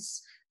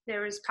impressions.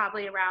 There was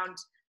probably around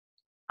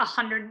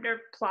 100 or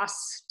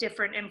plus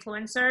different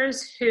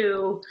influencers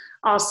who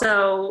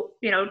also,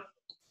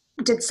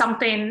 did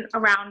something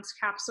around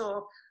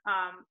Capsule.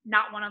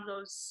 Not one of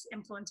those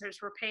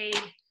influencers were paid.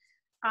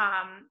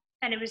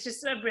 And it was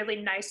just a really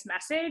nice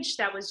message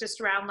that was just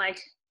around like,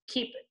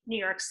 keep New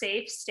York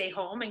safe, stay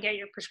home and get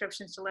your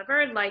prescriptions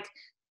delivered. Like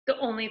the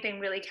only thing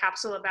really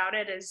Capsule about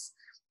it is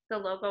the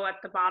logo at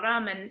the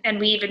bottom. And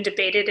we even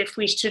debated if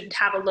we should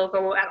have a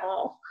logo at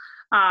all.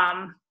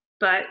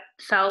 But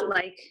felt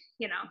like,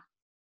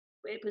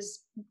 it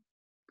was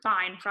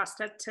fine for us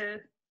to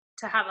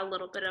have a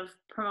little bit of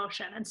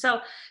promotion. And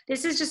so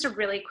this is just a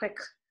really quick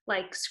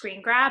like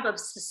screen grab of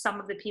some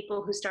of the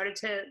people who started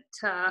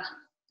to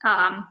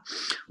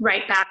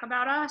write back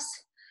about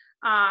us.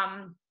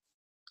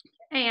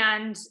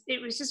 And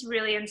it was just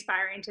really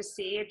inspiring to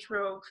see. It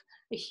drove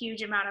a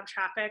huge amount of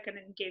traffic and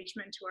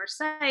engagement to our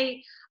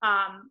site.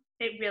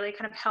 It really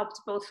kind of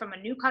helped both from a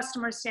new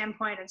customer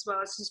standpoint as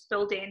well as just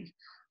building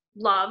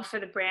love for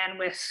the brand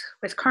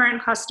with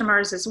current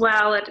customers as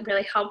well. It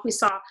really helped. We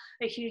saw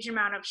a huge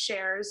amount of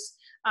shares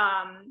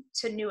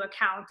to new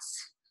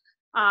accounts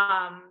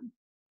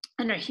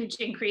and a huge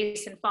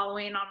increase in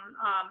following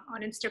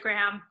on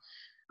Instagram.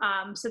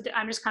 So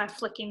I'm just kind of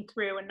flicking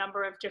through a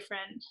number of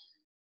different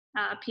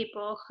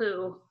people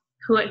who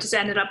just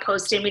ended up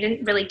posting. We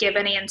didn't really give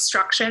any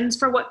instructions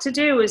for what to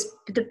do. It was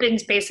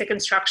the basic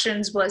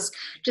instructions was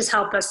just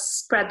help us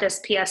spread this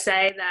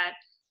PSA that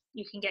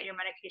you can get your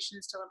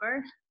medications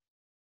delivered.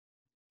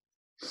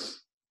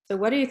 So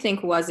what do you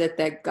think was it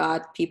that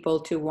got people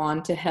to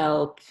want to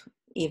help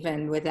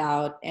even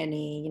without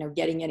any,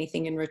 getting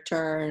anything in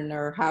return?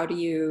 Or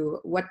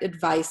what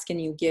advice can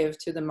you give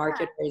to the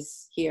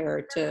marketers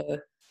here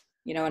to,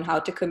 and how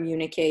to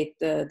communicate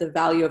the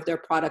value of their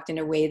product in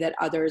a way that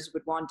others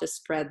would want to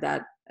spread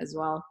that as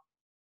well?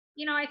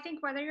 I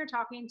think whether you're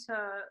talking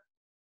to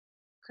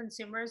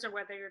consumers or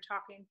whether you're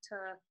talking to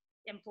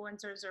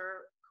influencers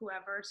or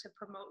whoever to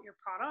promote your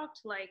product,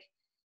 like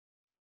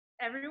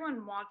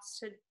everyone wants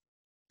to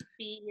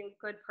be a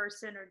good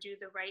person or do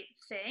the right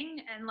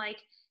thing. And like,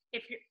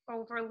 if you're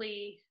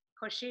overly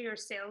pushy or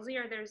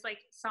salesy, or there's like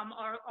some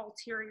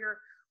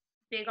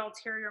big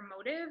ulterior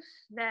motive,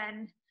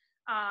 then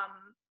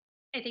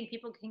I think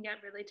people can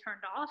get really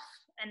turned off.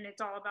 And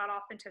it's all about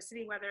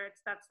authenticity, whether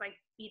that's like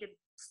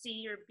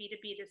B2C or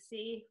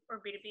B2B2C or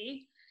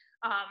B2B.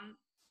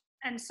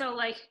 And so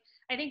like,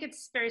 I think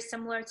it's very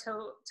similar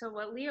to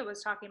what Leah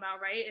was talking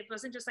about, right? It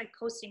wasn't just like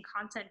posting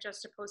content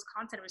just to post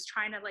content. It was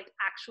trying to like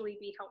actually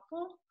be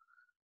helpful.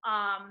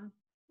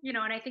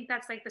 And I think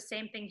that's like the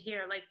same thing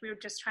here. Like we were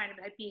just trying to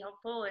be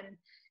helpful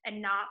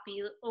and not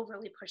be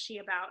overly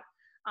pushy about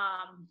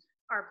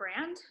our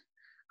brand.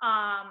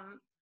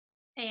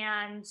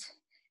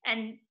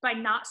 And by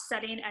not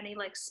setting any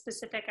like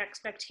specific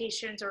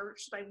expectations or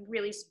like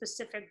really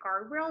specific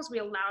guardrails, we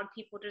allowed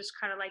people to just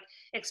kind of like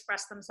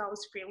express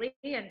themselves freely.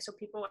 And so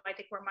people, I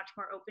think, were much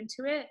more open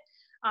to it.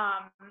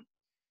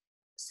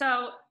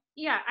 So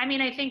yeah, I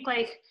mean, I think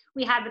like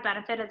we had the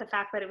benefit of the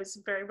fact that it was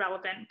a very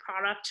relevant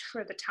product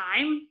for the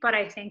time, but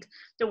I think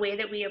the way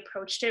that we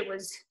approached it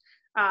was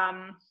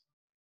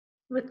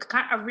with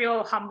a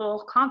real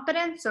humble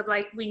confidence of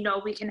like, we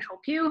know we can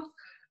help you,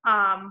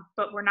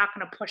 but we're not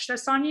going to push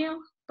this on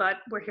you, but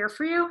we're here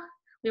for you.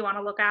 We want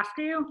to look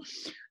after you.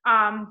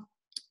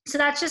 So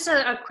that's just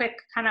a quick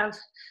kind of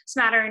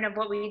smattering of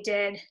what we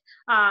did.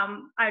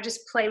 I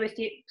just play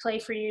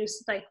for you,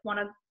 like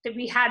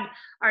we had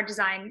our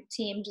design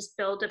team just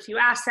build a few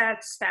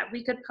assets that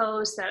we could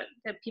post,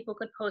 that people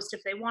could post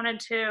if they wanted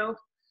to,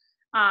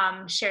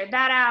 shared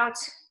that out.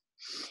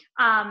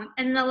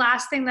 And the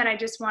last thing that I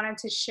just wanted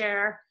to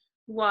share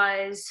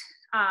was,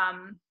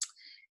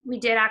 we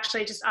did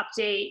actually just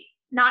update.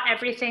 Not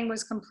everything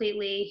was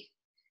completely,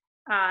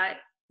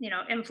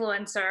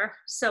 influencer.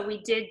 So we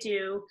did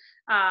do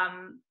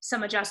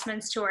some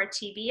adjustments to our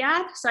TV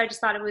ad. So I just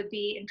thought it would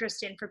be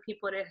interesting for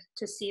people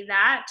to see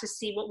that, to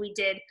see what we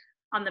did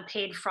on the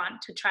paid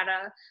front to try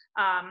to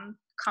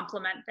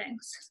complement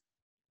things.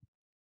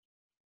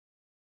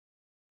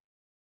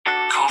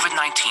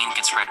 COVID-19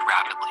 can spread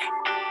rapidly,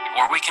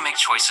 or we can make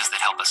choices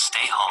that help us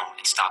stay home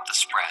and stop the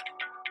spread.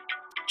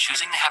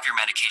 Choosing to have your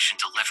medication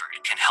delivered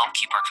can help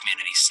keep our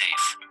community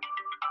safe.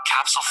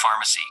 Capsule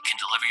Pharmacy can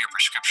deliver your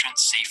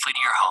prescriptions safely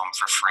to your home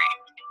for free.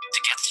 To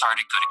get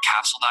started, go to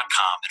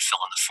capsule.com and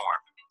fill in the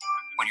form.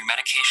 When your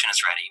medication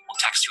is ready,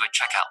 we'll text you a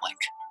checkout link.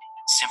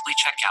 Simply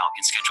check out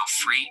and schedule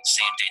free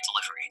same-day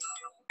delivery.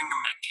 Bring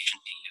your medication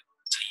to you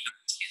so you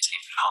can stay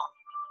safe at home.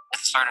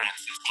 Get started in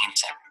 15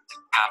 seconds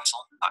at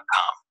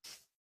capsule.com.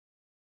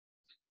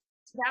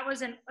 So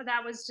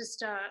that was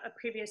just a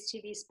previous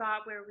TV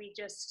spot where we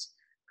just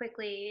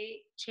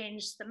quickly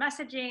changed the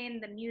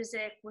messaging. The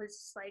music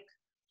was like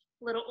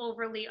a little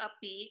overly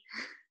upbeat.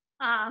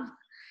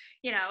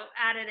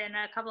 Added in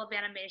a couple of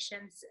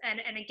animations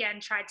and again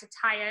tried to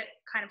tie it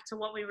kind of to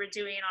what we were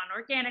doing on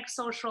organic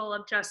social,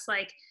 of just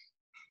like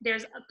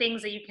there's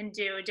things that you can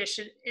do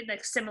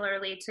like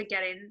similarly to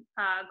getting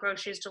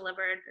groceries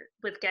delivered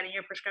with getting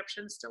your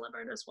prescriptions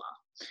delivered as well.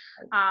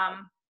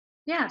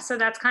 So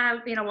that's kind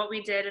of what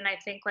we did. And I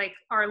think like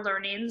our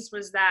learnings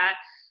was that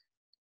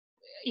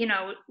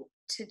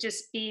to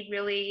just be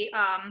really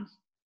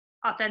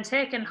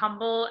authentic and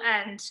humble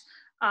and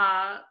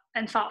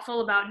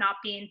thoughtful about not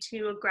being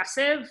too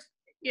aggressive,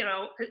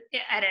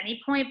 at any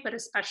point, but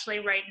especially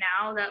right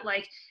now that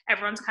like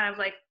everyone's kind of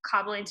like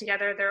cobbling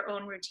together their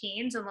own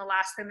routines. And the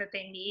last thing that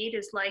they need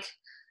is like,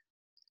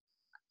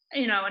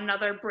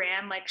 another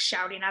brand like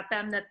shouting at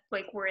them that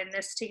like we're in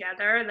this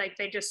together. Like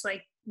they just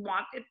like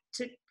want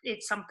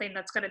it's something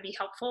that's going to be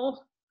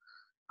helpful.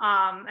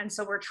 And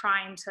so we're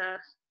trying to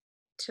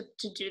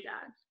do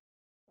that.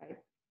 Right.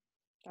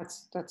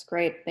 That's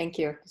great. Thank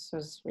you. This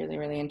was really,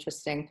 really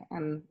interesting.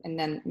 And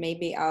then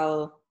maybe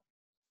I'll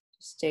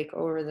just take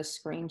over the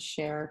screen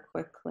share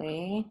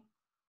quickly.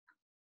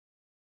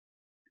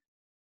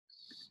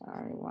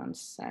 Sorry, 1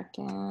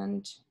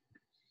 second.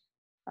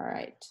 All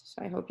right,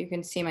 so I hope you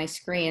can see my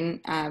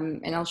screen.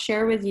 And I'll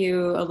share with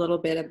you a little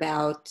bit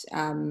about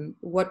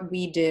what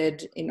we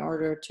did in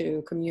order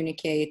to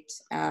communicate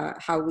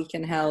how we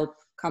can help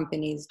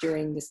companies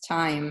during this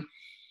time.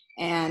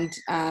 And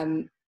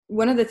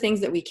one of the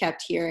things that we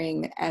kept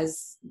hearing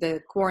as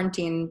the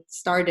quarantine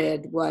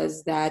started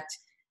was that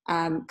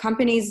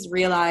companies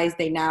realize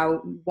they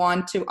now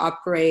want to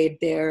upgrade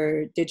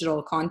their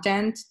digital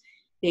content.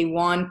 They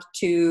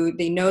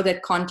know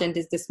that content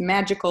is this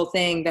magical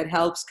thing that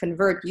helps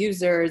convert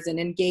users and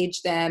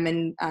engage them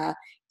and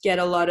get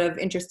a lot of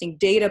interesting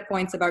data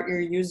points about your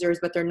users,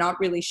 but they're not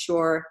really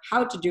sure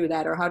how to do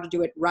that or how to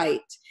do it right.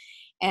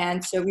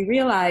 And so we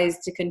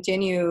realized to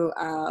continue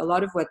a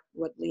lot of what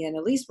Leah and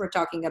Elise were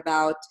talking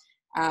about,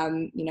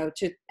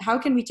 to how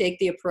can we take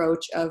the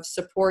approach of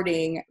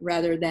supporting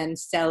rather than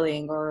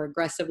selling or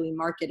aggressively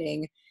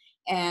marketing.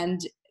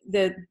 And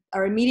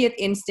our immediate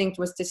instinct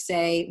was to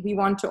say, we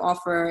want to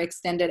offer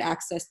extended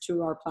access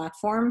to our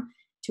platform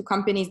to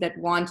companies that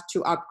want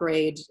to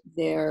upgrade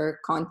their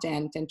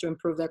content and to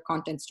improve their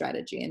content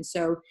strategy. And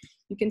so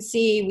you can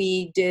see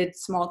we did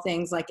small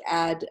things like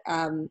add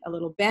a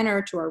little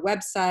banner to our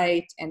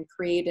website and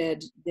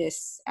created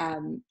this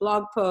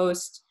blog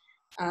post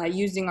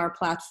using our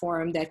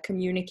platform that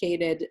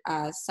communicated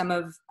some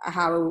of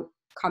how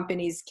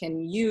companies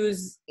can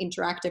use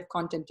interactive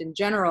content in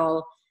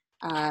general,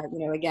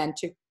 again,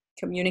 to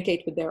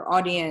communicate with their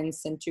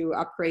audience and to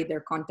upgrade their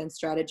content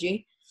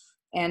strategy.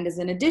 And as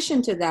an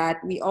addition to that,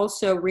 we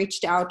also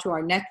reached out to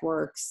our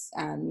networks,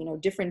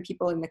 different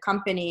people in the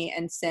company,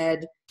 and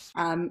said,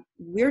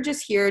 we're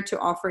just here to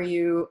offer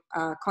you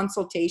a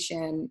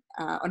consultation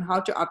on how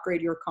to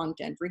upgrade your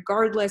content,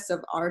 regardless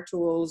of our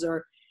tools,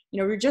 or,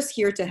 we're just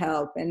here to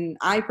help. And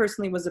I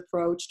personally was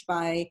approached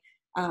by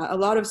a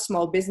lot of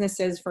small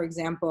businesses, for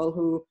example,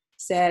 who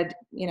said,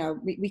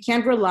 we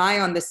can't rely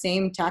on the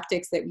same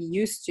tactics that we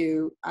used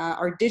to.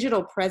 Our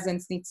digital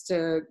presence needs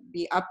to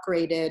be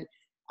upgraded.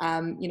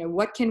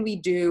 What can we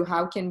do?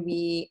 How can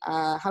we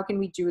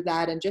do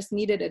that? And just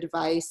needed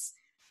advice.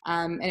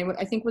 And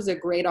I think was a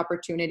great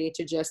opportunity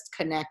to just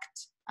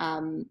connect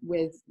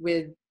with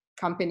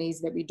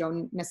companies that we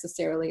don't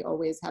necessarily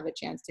always have a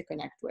chance to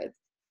connect with.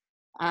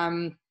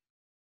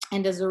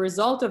 And as a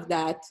result of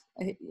that,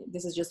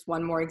 this is just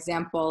one more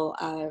example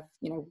of,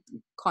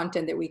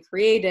 content that we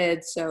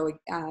created. So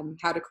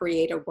how to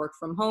create a work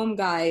from home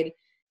guide.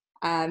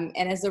 And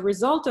as a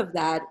result of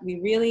that, we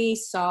really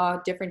saw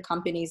different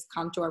companies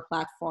come to our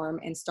platform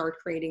and start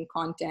creating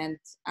content,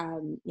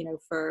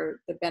 for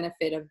the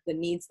benefit of the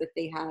needs that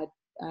they had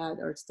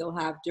or still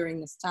have during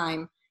this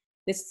time.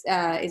 This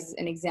is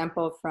an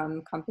example from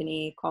a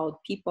company called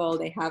People.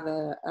 They have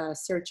a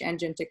search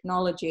engine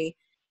technology,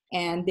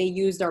 and they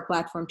used our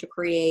platform to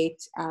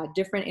create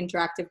different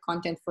interactive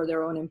content for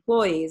their own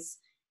employees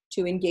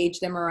to engage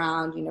them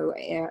around,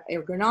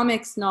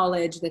 ergonomics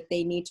knowledge that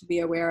they need to be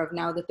aware of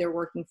now that they're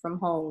working from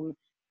home,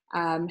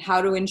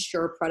 how to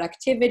ensure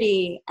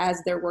productivity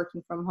as they're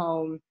working from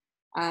home,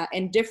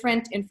 and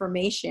different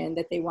information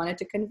that they wanted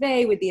to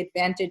convey with the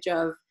advantage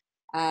of,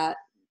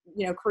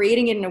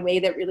 creating it in a way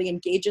that really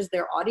engages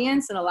their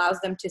audience and allows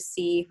them to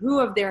see who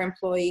of their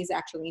employees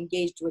actually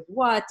engaged with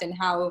what and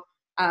how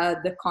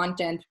the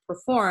content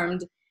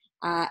performed.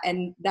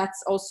 And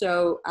that's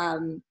also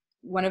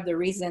one of the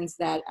reasons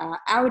that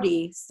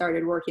Audi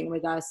started working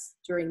with us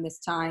during this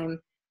time,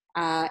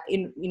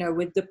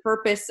 with the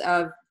purpose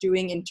of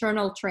doing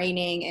internal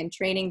training and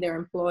training their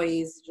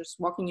employees, just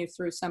walking you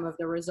through some of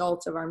the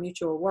results of our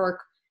mutual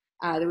work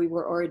that we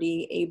were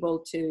already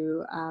able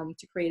to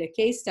create a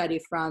case study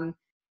from,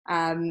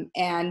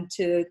 and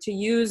to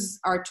use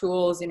our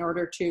tools in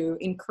order to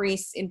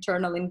increase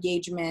internal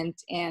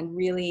engagement and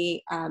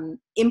really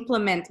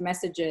implement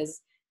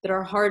messages that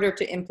are harder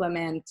to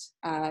implement,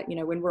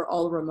 when we're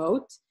all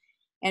remote.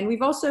 And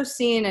we've also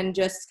seen, and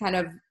just kind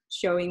of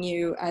showing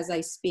you as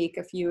I speak,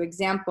 a few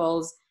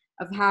examples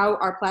of how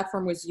our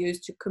platform was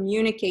used to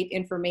communicate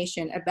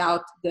information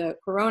about the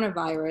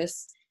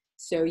coronavirus.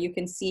 So you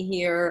can see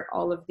here,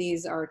 all of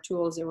these are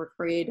tools that were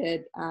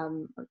created,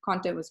 or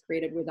content was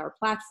created with our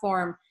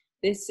platform.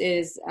 This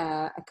is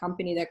a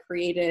company that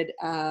created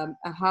a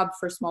hub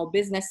for small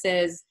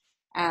businesses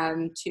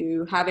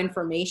to have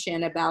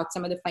information about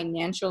some of the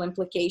financial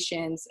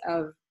implications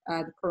of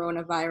the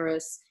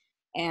coronavirus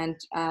and,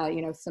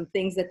 some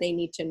things that they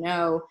need to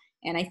know.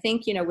 And I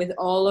think, with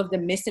all of the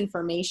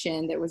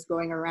misinformation that was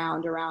going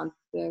around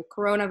the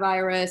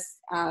coronavirus,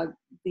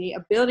 the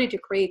ability to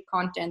create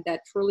content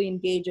that truly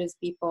engages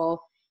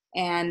people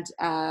and,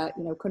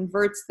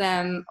 converts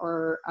them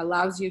or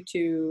allows you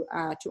to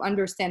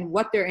understand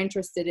what they're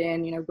interested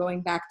in,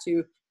 going back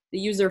to the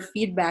user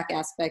feedback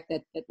aspect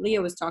that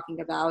Leah was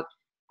talking about,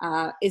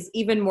 is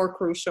even more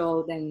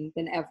crucial than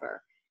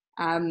ever.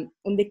 And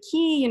the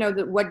key,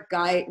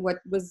 what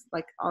was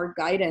like our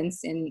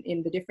guidance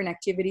in the different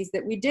activities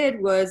that we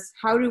did was,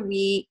 how do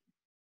we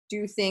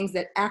do things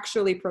that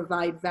actually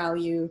provide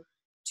value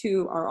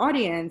to our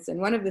audience? And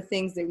one of the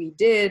things that we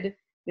did,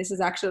 this is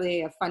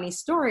actually a funny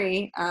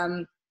story,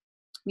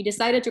 we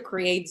decided to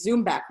create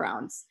Zoom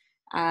backgrounds.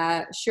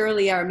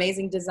 Shirley, our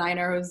amazing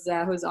designer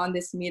who's on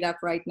this meetup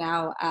right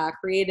now,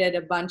 created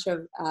a bunch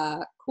of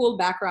cool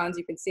backgrounds.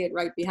 You can see it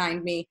right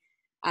behind me.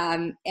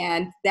 And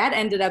that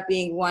ended up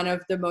being one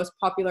of the most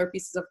popular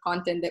pieces of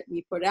content that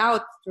we put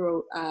out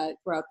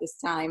throughout this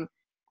time,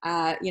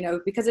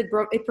 because it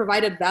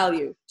provided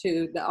value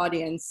to the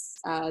audience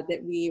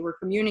that we were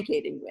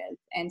communicating with.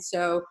 And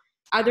so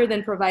other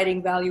than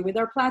providing value with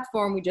our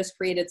platform, we just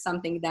created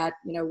something that,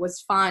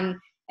 was fun,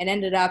 and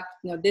ended up,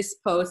 this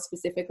post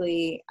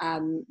specifically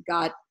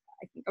got,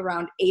 I think,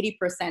 around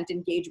 80%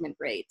 engagement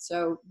rate.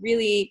 So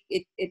really,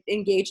 it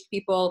engaged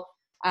people.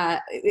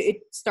 It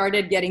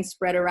started getting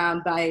spread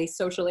around by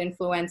social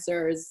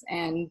influencers,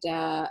 and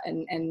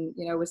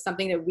was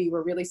something that we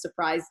were really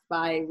surprised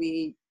by.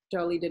 We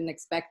totally didn't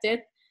expect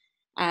it.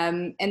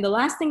 And the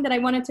last thing that I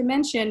wanted to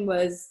mention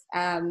was,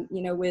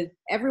 with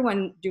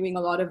everyone doing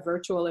a lot of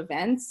virtual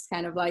events,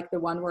 kind of like the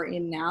one we're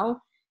in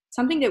now,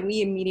 something that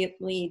we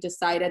immediately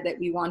decided that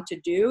we want to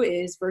do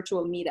is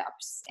virtual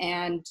meetups.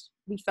 And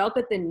we felt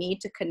that the need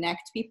to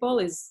connect people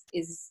is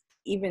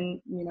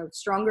even,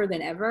 stronger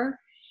than ever.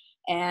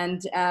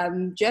 And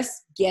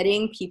just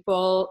getting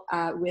people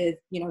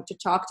to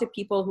talk to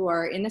people who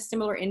are in a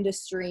similar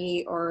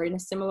industry or in a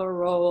similar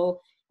role,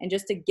 and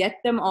just to get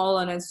them all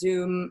on a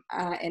Zoom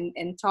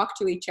and talk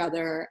to each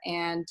other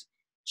and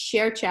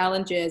share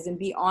challenges and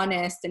be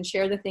honest and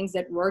share the things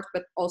that worked,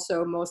 but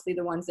also mostly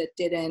the ones that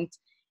didn't.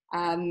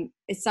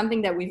 It's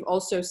something that we've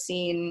also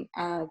seen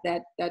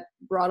that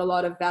brought a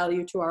lot of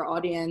value to our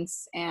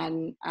audience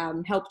and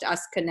helped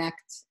us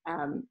connect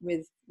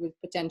with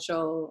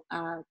potential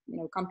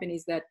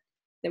companies that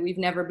we've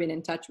never been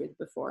in touch with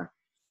before.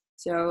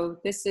 So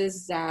this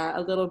is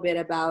a little bit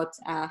about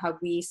how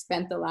we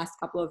spent the last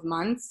couple of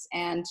months.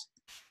 And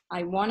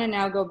I want to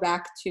now go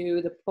back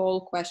to the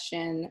poll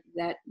question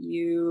that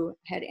you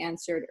had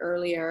answered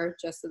earlier,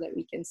 just so that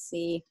we can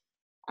see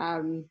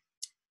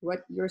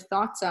what your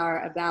thoughts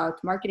are about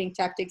marketing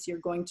tactics you're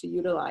going to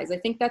utilize. I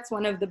think that's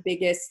one of the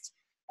biggest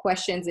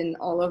questions in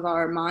all of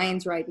our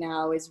minds right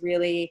now, is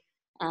really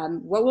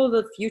what will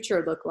the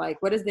future look like?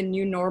 What does the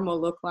new normal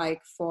look like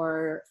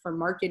for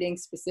marketing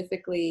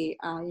specifically,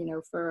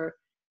 for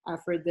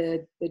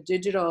the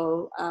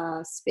digital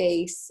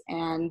space?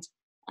 And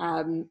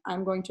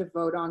I'm going to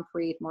vote on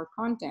create more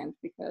content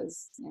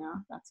because,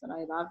 that's what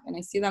I love. And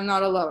I see that I'm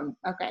not alone.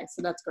 Okay,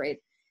 so that's great.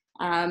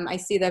 I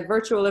see that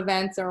virtual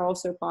events are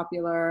also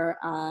popular,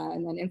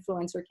 and then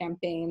influencer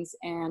campaigns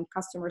and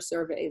customer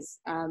surveys.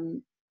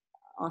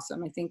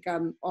 Awesome. I think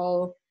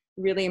all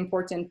really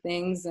important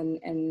things,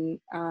 and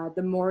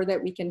the more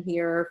that we can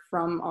hear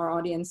from our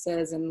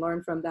audiences and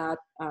learn from that,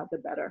 the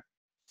better.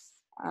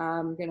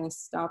 I'm going to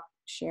stop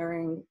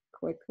sharing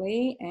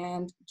quickly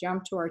and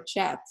jump to our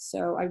chat.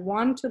 So I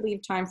want to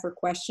leave time for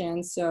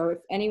questions. So if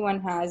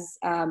anyone has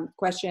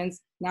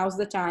questions, now's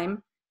the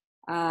time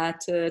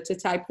to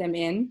type them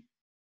in.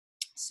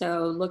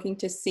 So looking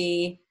to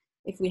see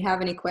if we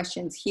have any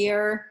questions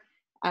here.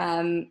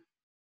 Sorry,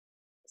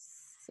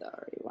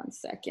 one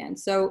second.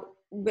 So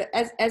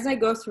as I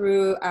go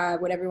through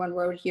what everyone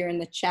wrote here in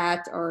the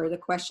chat, or the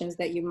questions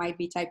that you might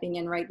be typing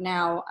in right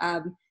now,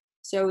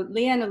 so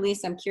Leah and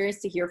Elise, I'm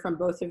curious to hear from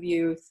both of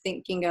you,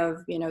 thinking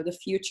of, the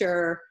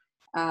future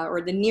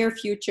or the near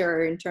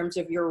future in terms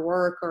of your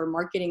work or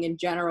marketing in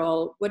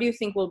general. What do you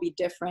think will be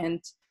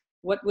different?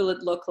 What will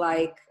it look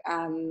like,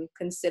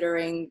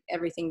 considering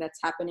everything that's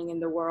happening in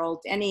the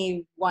world?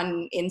 Any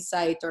one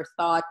insight or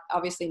thought?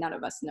 Obviously, none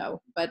of us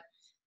know, but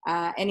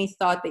any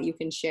thought that you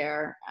can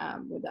share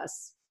with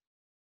us?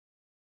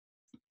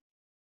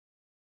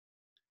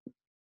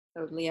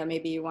 So Leah,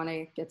 maybe you want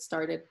to get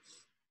started.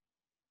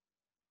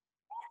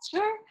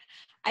 Sure.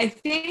 I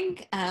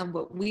think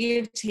what we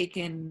have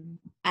taken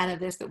out of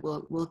this that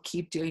we'll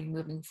keep doing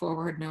moving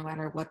forward, no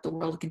matter what the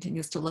world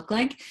continues to look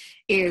like,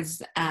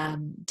 is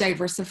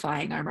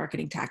diversifying our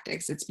marketing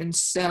tactics. It's been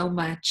so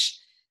much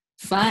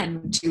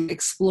fun to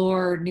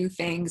explore new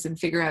things and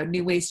figure out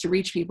new ways to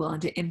reach people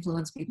and to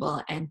influence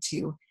people and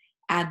to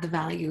add the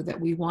value that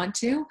we want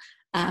to,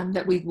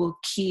 that we will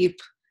keep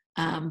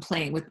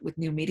playing with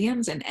new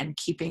mediums and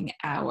keeping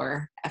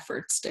our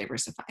efforts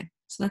diversified.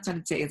 So that's what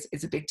I'd say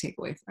is a big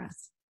takeaway for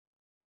us.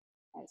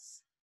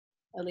 Nice.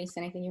 Elise,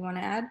 anything you want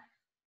to add?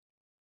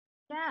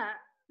 Yeah,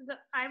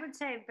 I would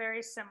say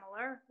very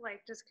similar,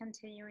 like just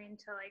continuing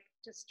to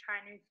just try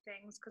new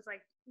things, because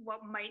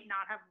what might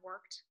not have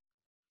worked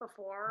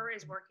before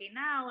is working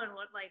now, and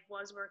what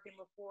was working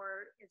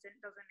before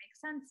doesn't make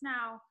sense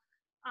now.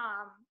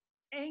 I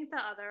think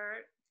the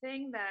other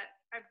thing that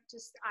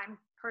I'm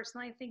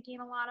personally thinking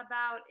a lot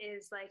about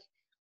is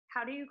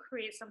how do you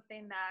create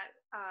something that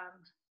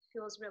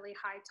feels really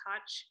high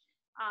touch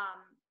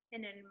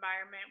in an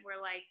environment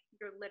where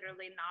you're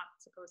literally not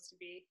supposed to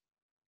be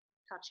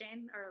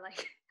touching or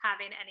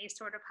having any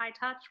sort of high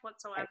touch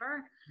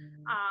whatsoever.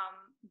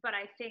 But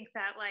I think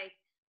that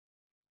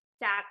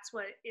that's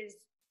what is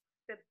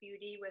the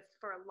beauty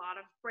for a lot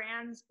of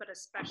brands, but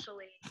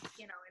especially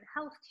in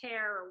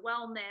healthcare or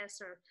wellness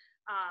or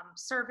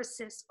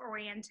services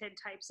oriented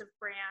types of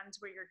brands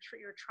where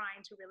you're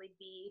trying to really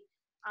be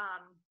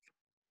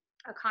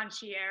a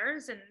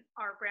concierge, and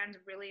our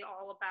brand's really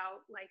all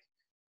about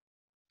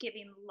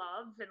giving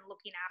love and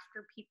looking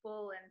after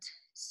people and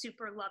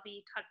super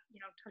lovey,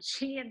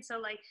 touchy. And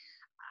so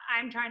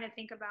I'm trying to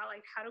think about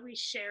how do we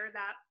share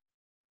that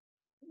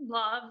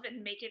love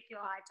and make it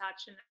feel high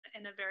touch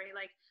in a very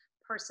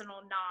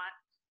personal, not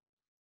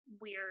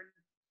weird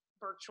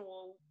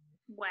virtual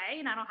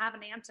way. And I don't have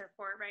an answer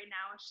for it right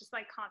now. It's just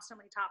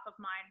constantly top of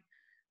mind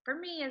for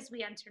me as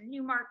we enter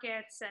new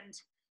markets and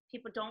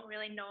people don't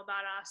really know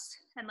about us,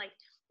 and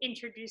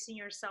introducing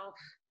yourself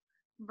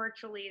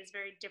virtually is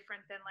very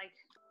different than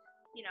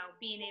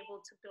being able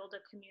to build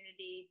a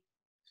community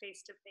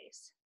face to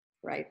face.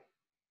 Right.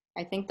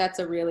 I think that's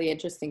a really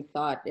interesting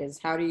thought, is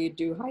how do you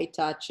do high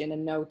touch in a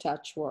no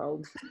touch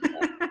world?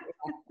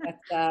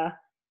 That's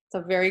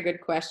a very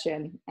good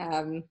question.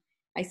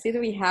 I see that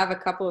we have a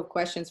couple of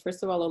questions.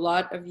 First of all, a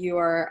lot of you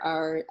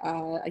are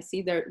I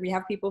see that we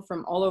have people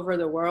from all over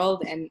the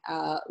world, and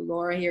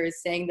Laura here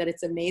is saying that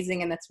it's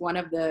amazing, and that's one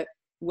of the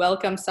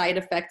welcome side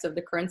effects of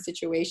the current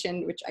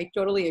situation, which I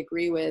totally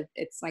agree with.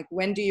 It's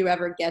when do you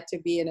ever get to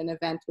be in an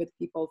event with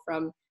people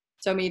from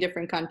so many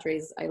different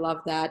countries? I love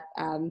that.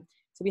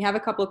 So we have a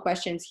couple of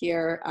questions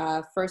here.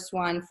 First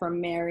one from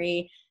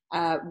Mary.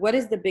 What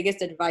is the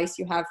biggest advice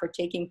you have for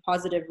taking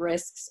positive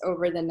risks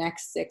over the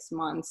next 6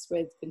 months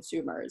with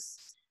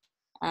consumers?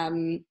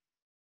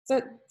 So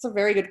it's a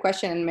very good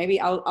question. Maybe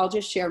I'll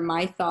just share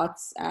my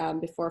thoughts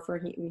before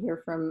we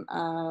hear from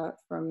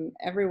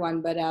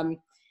everyone. But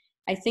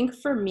I think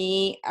for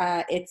me,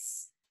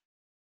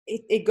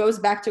 it goes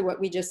back to what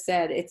we just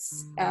said.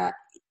 It's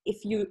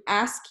if you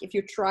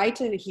try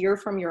to hear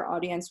from your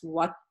audience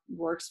what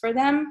works for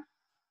them,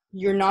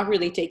 you're not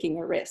really taking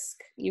a risk.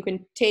 You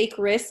can take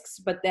risks,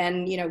 but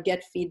then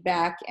get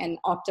feedback and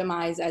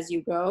optimize as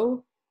you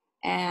go,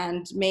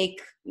 and make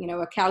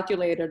a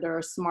calculated or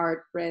a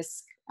smart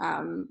risk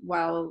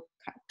while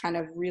kind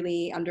of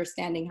really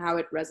understanding how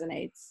it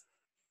resonates.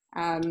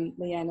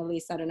 Leah and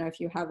Elise, I don't know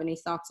if you have any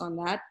thoughts on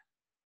that.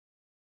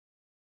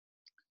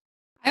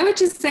 I would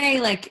just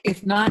say,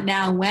 if not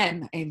now,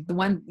 when?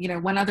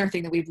 One other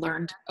thing that we've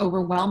learned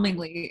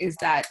overwhelmingly is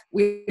that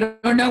we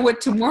don't know what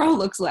tomorrow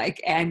looks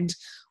like and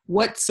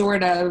what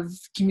sort of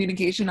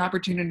communication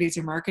opportunities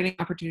or marketing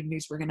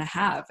opportunities we're going to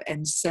have.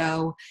 And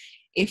so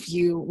if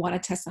you want to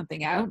test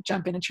something out,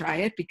 jump in and try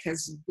it,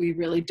 because we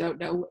really don't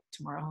know what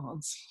tomorrow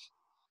holds.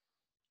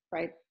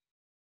 Right.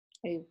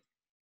 I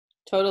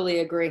totally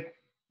agree.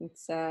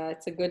 It's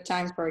a good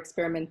time for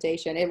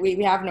experimentation.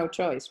 We have no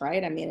choice,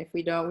 right? I mean, if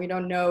we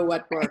don't know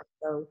what works,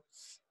 so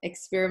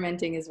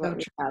experimenting is what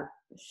we have.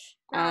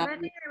 The other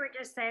thing I would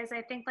just say is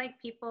I think like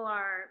people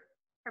are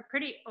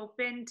pretty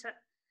open to,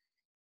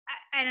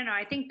 I don't know,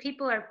 I think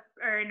people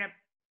are in a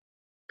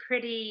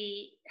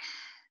pretty,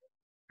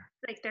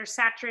 like they're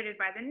saturated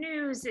by the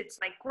news. It's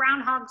like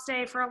Groundhog's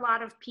Day for a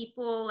lot of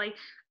people. Like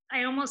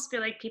I almost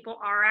feel like people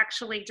are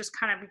actually just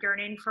kind of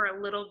yearning for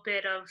a little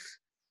bit of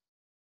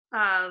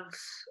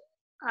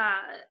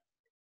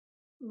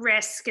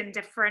risk and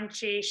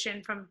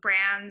differentiation from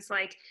brands.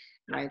 Like,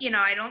 right. You know,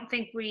 I don't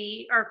think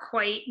we are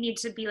quite need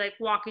to be like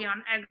walking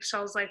on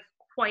eggshells like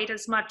quite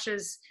as much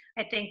as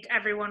I think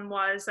everyone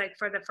was like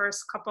for the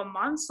first couple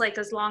months. Like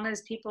as long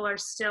as people are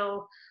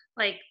still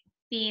like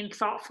being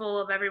thoughtful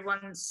of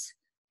everyone's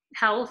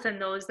health and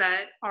those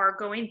that are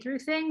going through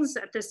things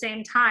at the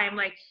same time,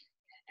 like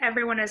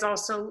everyone is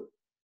also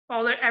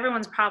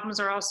everyone's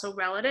problems are also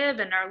relative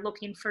and are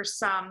looking for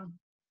some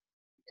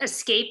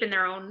escape in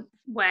their own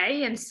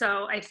way. And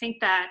so I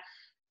think that,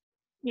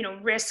 you know,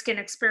 risk and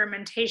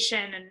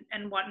experimentation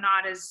and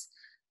whatnot is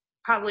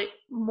probably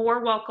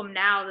more welcome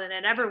now than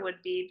it ever would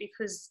be,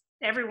 because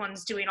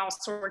everyone's doing all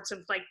sorts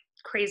of like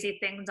crazy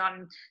things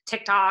on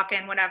TikTok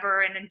and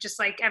whatever, and just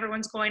like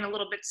everyone's going a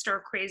little bit stir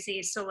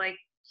crazy. So like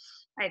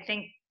I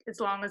think as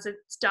long as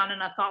it's done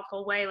in a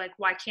thoughtful way, like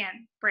why can't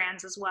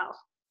brands as well?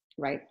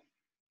 Right.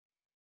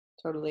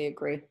 Totally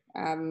agree.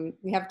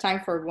 We have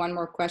time for one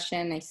more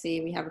question. I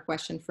see we have a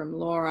question from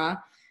Laura.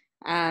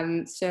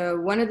 So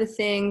one of the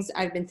things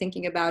I've been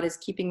thinking about is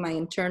keeping my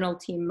internal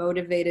team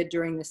motivated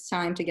during this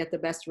time to get the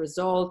best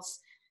results.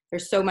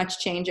 There's so much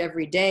change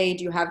every day.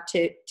 Do you have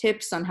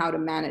tips on how to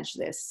manage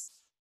this?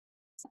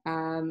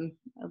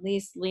 At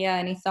least Leah,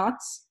 any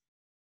thoughts?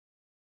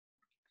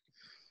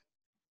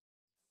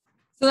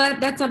 So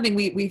that's something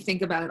we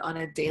think about on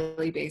a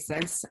daily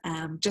basis,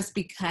 just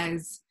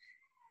because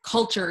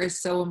culture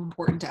is so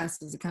important to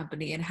us as a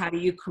company, and how do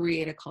you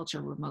create a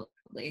culture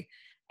remotely?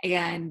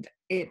 And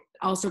it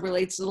also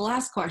relates to the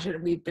last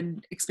question. We've been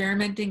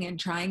experimenting and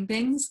trying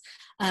things.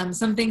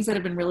 Some things that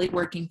have been really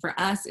working for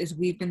us is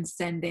we've been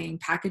sending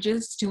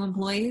packages to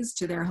employees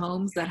to their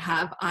homes that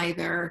have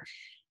either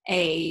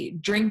a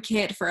drink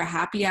kit for a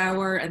happy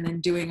hour and then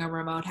doing a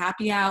remote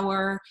happy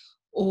hour,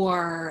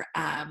 or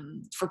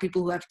for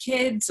people who have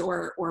kids,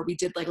 or we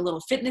did like a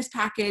little fitness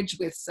package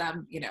with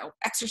some, you know,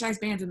 exercise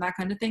bands and that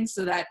kind of thing,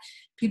 so that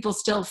people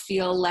still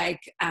feel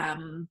like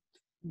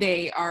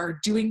they are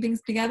doing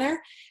things together.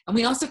 And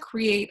we also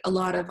create a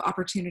lot of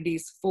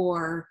opportunities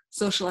for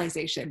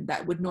socialization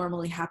that would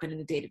normally happen in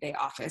a day-to-day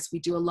office. We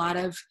do a lot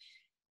of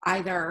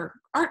either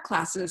art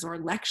classes or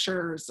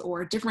lectures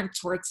or different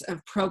sorts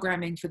of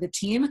programming for the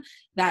team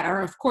that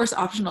are of course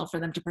optional for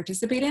them to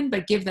participate in,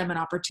 but give them an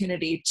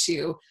opportunity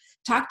to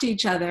talk to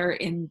each other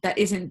in that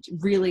isn't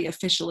really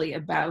officially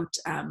about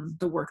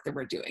the work that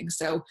we're doing.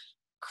 So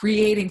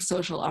creating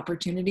social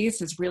opportunities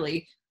has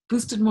really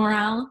boosted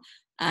morale.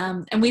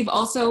 And we've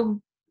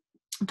also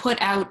put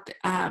out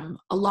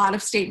a lot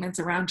of statements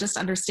around just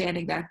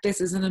understanding that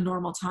this isn't a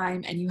normal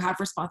time and you have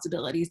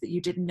responsibilities that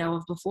you didn't know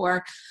of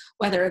before,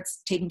 whether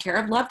it's taking care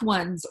of loved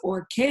ones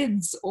or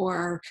kids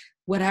or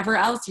whatever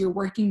else. Your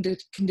working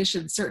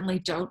conditions certainly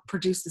don't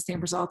produce the same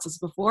results as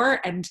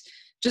before, and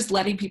just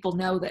letting people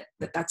know that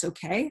that's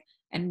okay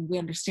and we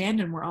understand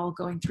and we're all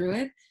going through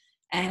it.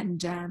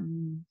 And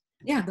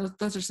yeah,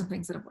 those are some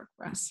things that have worked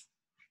for us.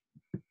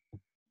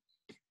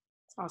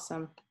 That's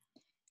awesome.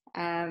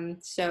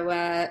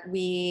 So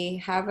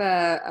we have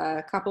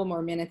a couple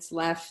more minutes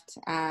left.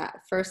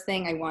 First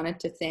thing, I wanted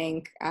to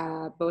thank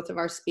both of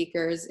our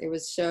speakers. It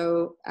was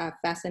so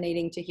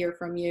fascinating to hear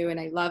from you, and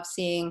I love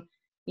seeing,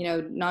 you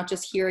know, not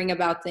just hearing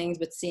about things,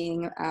 but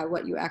seeing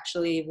what you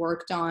actually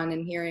worked on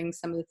and hearing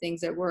some of the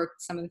things that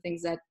worked, some of the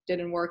things that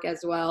didn't work as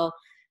well.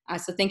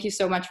 So thank you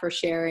so much for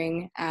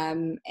sharing,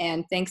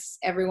 and thanks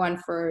everyone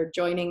for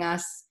joining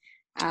us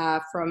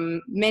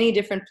from many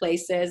different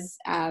places.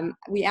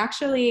 We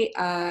actually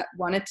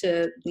wanted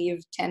to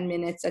leave 10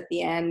 minutes at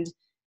the end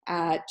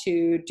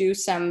to do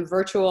some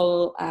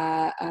virtual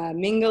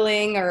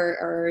mingling,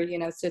 or you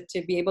know, so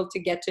to be able to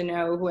get to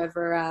know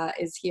whoever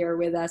is here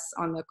with us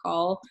on the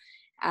call.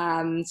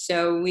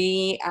 So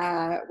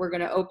we're going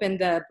to open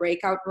the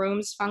breakout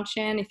rooms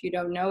function. If you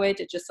don't know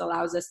it, it just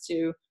allows us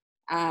to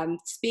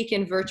speak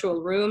in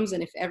virtual rooms,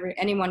 and if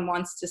anyone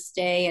wants to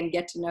stay and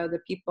get to know the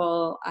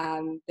people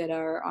that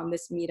are on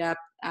this meetup,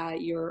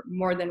 you're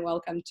more than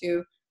welcome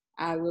to.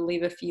 We'll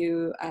leave a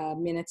few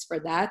minutes for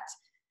that.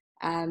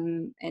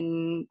 And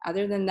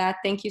other than that,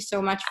 thank you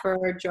so much for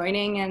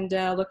joining, and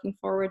looking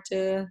forward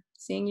to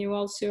seeing you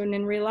all soon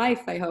in real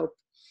life, I hope.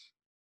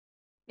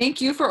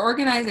 Thank you for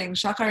organizing,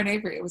 Shachar and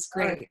Avery. It was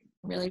great.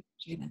 Really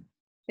appreciate it.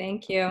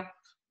 Thank you.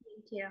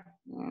 Thank you.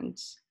 And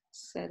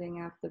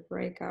setting up the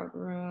breakout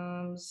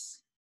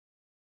rooms.